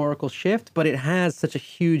 simple rhetorical shift, but it has such a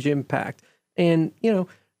huge impact. And,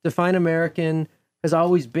 Define American has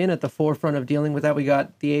always been at the forefront of dealing with that. We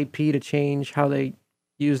got the AP to change how they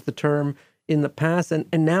use the term in the past. And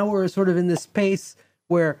now we're sort of in this space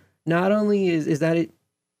where not only is that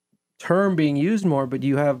term being used more, but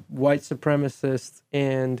you have white supremacists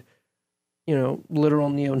and,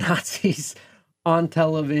 literal neo-Nazis on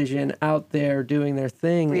television, out there doing their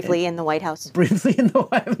thing. Briefly in the White House. Briefly in the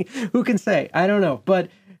White House. Who can say? I don't know. But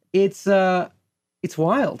it's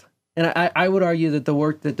wild. And I would argue that the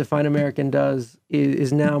work that Define American does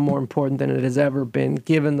is now more important than it has ever been,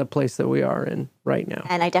 given the place that we are in right now.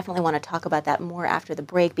 And I definitely want to talk about that more after the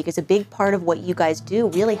break, because a big part of what you guys do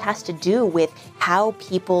really has to do with how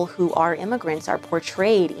people who are immigrants are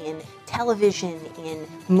portrayed in television, in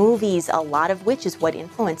movies, a lot of which is what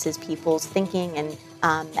influences people's thinking and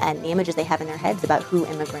the images they have in their heads about who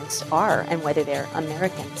immigrants are and whether they're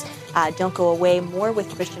Americans. Don't go away. More with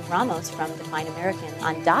Kristian Ramos from Define American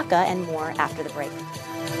on DACA and more after the break.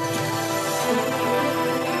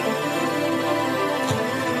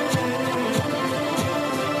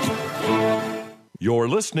 You're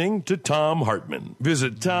listening to Thom Hartmann.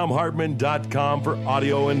 Visit ThomHartmann.com for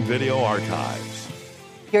audio and video archives.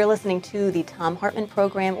 You're listening to the Thom Hartmann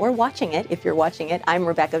program, or watching it if you're watching it. I'm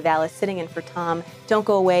Rebecca Vallas, sitting in for Thom. Don't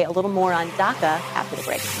go away. A little more on DACA after the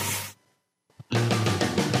break.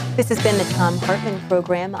 This has been the Thom Hartmann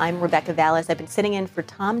program. I'm Rebecca Vallas. I've been sitting in for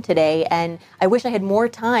Thom today, and I wish I had more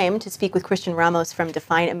time to speak with Kristian Ramos from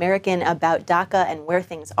Define American about DACA and where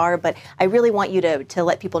things are, but I really want you to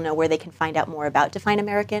let people know where they can find out more about Define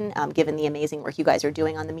American, given the amazing work you guys are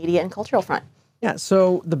doing on the media and cultural front. Yeah,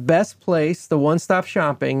 so the best place, the one-stop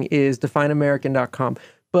shopping, is defineamerican.com.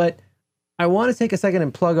 But I want to take a second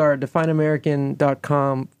and plug our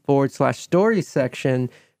defineamerican.com/stories section,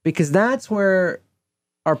 because that's where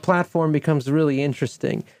our platform becomes really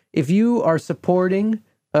interesting. If you are supporting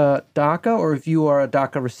DACA, or if you are a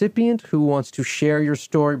DACA recipient who wants to share your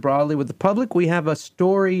story broadly with the public, we have a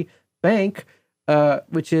story bank,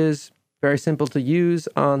 which is very simple to use.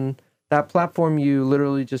 On that platform, you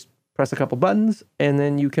literally just press a couple buttons, and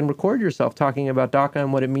then you can record yourself talking about DACA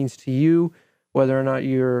and what it means to you, whether or not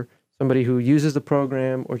you're somebody who uses the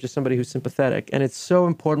program or just somebody who's sympathetic. And it's so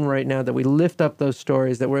important right now that we lift up those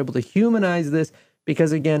stories, that we're able to humanize this,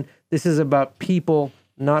 because, again, this is about people,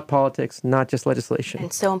 not politics, not just legislation. And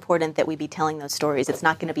it's so important that we be telling those stories. It's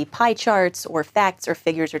not going to be pie charts or facts or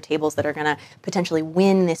figures or tables that are going to potentially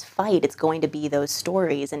win this fight. It's going to be those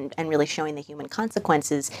stories and really showing the human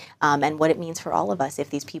consequences and what it means for all of us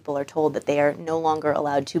if these people are told that they are no longer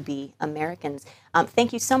allowed to be Americans.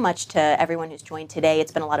 Thank you so much to everyone who's joined today.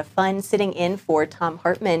 It's been a lot of fun sitting in for Thom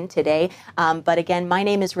Hartmann today. But again, my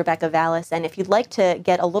name is Rebecca Vallas, and if you'd like to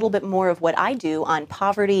get a little bit more of what I do on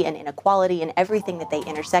poverty and inequality and everything that they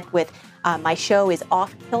intersect with, my show is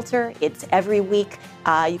Off Kilter. It's every week.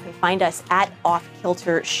 You can find us at Off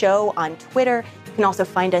Kilter Show on Twitter. You can also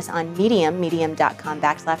find us on Medium,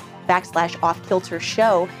 medium.com/Off Kilter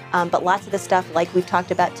Show. But lots of the stuff like we've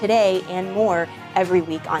talked about today and more every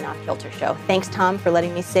week on Off Kilter Show. Thanks, Thom, for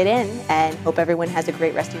letting me sit in, and hope everyone has a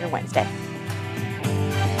great rest of your Wednesday.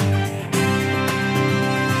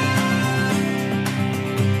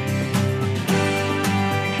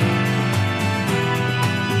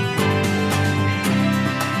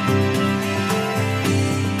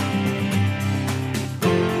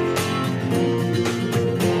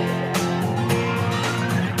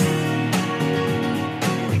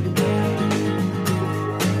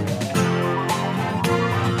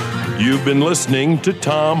 You've been listening to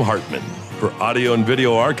Thom Hartmann. For audio and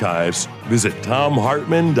video archives, visit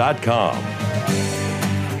ThomHartmann.com.